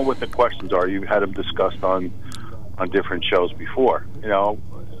 And you know what the questions are. You've had them discussed on different shows before.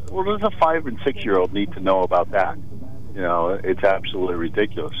 What does a 5 and 6-year-old need to know about that? It's absolutely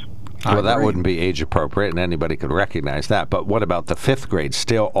ridiculous. Well, that wouldn't be age appropriate, and anybody could recognize that. But what about the 5th grade?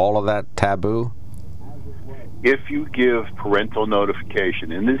 Still all of that taboo? If you give parental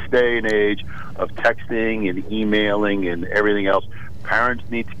notification in this day and age of texting and emailing and everything else, parents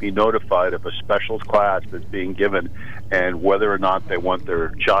need to be notified of a special class that's being given and whether or not they want their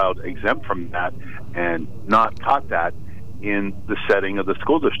child exempt from that and not taught that in the setting of the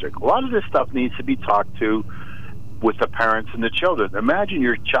school district. A lot of this stuff needs to be talked to with the parents and the children. Imagine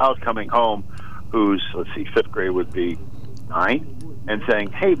your child coming home who's, 5th grade would be 9, and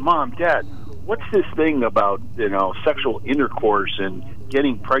saying, "Hey, Mom, Dad, what's this thing about, sexual intercourse and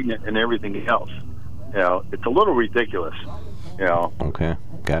getting pregnant and everything else? It's a little ridiculous. Okay,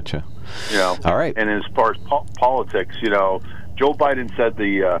 gotcha. All right. And as far as politics, Joe Biden said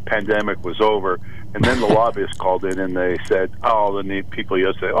the pandemic was over, and then the lobbyists called in and they said, the people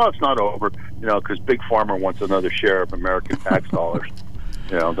yesterday, it's not over, because Big Pharma wants another share of American tax dollars.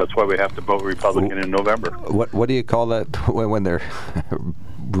 That's why we have to vote Republican in November. What do you call that when they're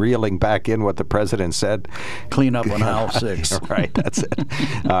reeling back in what the president said? Clean up on aisle 6. Right, that's it.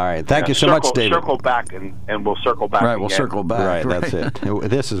 All right, thank you so much, David. Circle back, and we'll circle back. Right, again. we'll circle back. Right, that's it.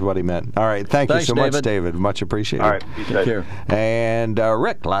 This is what he meant. All right, thanks you so much, David. Much appreciated. All right, be safe. Take care. And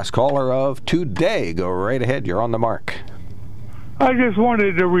Rick, last caller of today. Go right ahead. You're on the mark. I just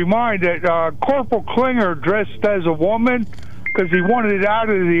wanted to remind that Corporal Klinger dressed as a woman because he wanted out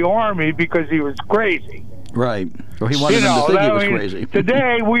of the Army because he was crazy. Right. Or he wanted him to think he was crazy.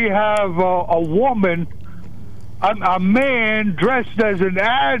 Today we have a woman, a man dressed as an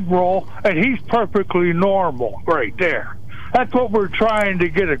admiral, and he's perfectly normal right there. That's what we're trying to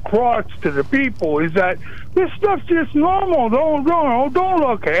get across to the people, is that this stuff's just normal. Don't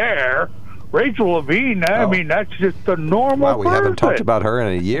look here. Rachel Levine, that's just a normal person. Wow, we haven't talked about her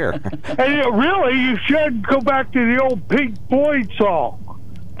in a year. And really, you should go back to the old Pink Floyd song,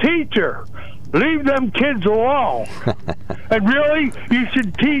 Teacher, leave them kids alone. And really, you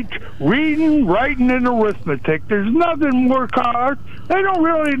should teach reading, writing, and arithmetic. There's nothing more hard. They don't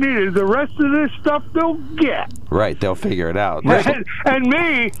really need it. The rest of this stuff they'll get. Right, they'll figure it out. And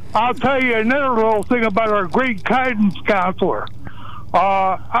me, I'll tell you another little thing about our great guidance counselor.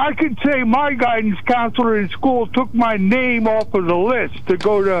 I could say my guidance counselor in school took my name off of the list to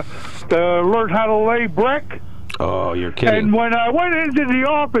go to learn how to lay brick. Oh, you're kidding. And when I went into the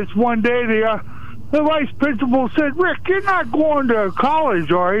office one day, the vice principal said, "Rick, you're not going to college,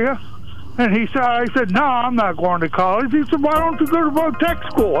 are you?" And I said, "No, I'm not going to college." He said, "Why don't you go to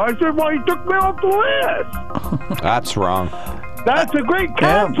Votech school?" I said, "Well, he took me off the list." That's wrong. That's a great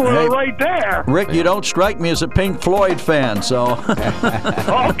counselor right there. Rick, you don't strike me as a Pink Floyd fan, so.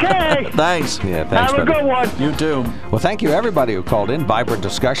 Okay. Thanks. Yeah, thanks. Have a good one. You too. Well, thank you, everybody who called in. Vibrant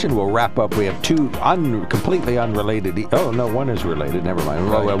discussion. We'll wrap up. We have two completely unrelated. One is related. Never mind.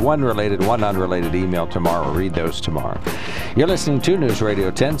 Right. Well, one related, one unrelated email tomorrow. Read those tomorrow. You're listening to News Radio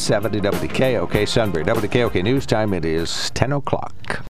 1070 WKOK Sunbury. WKOK News Time. It is 10 o'clock.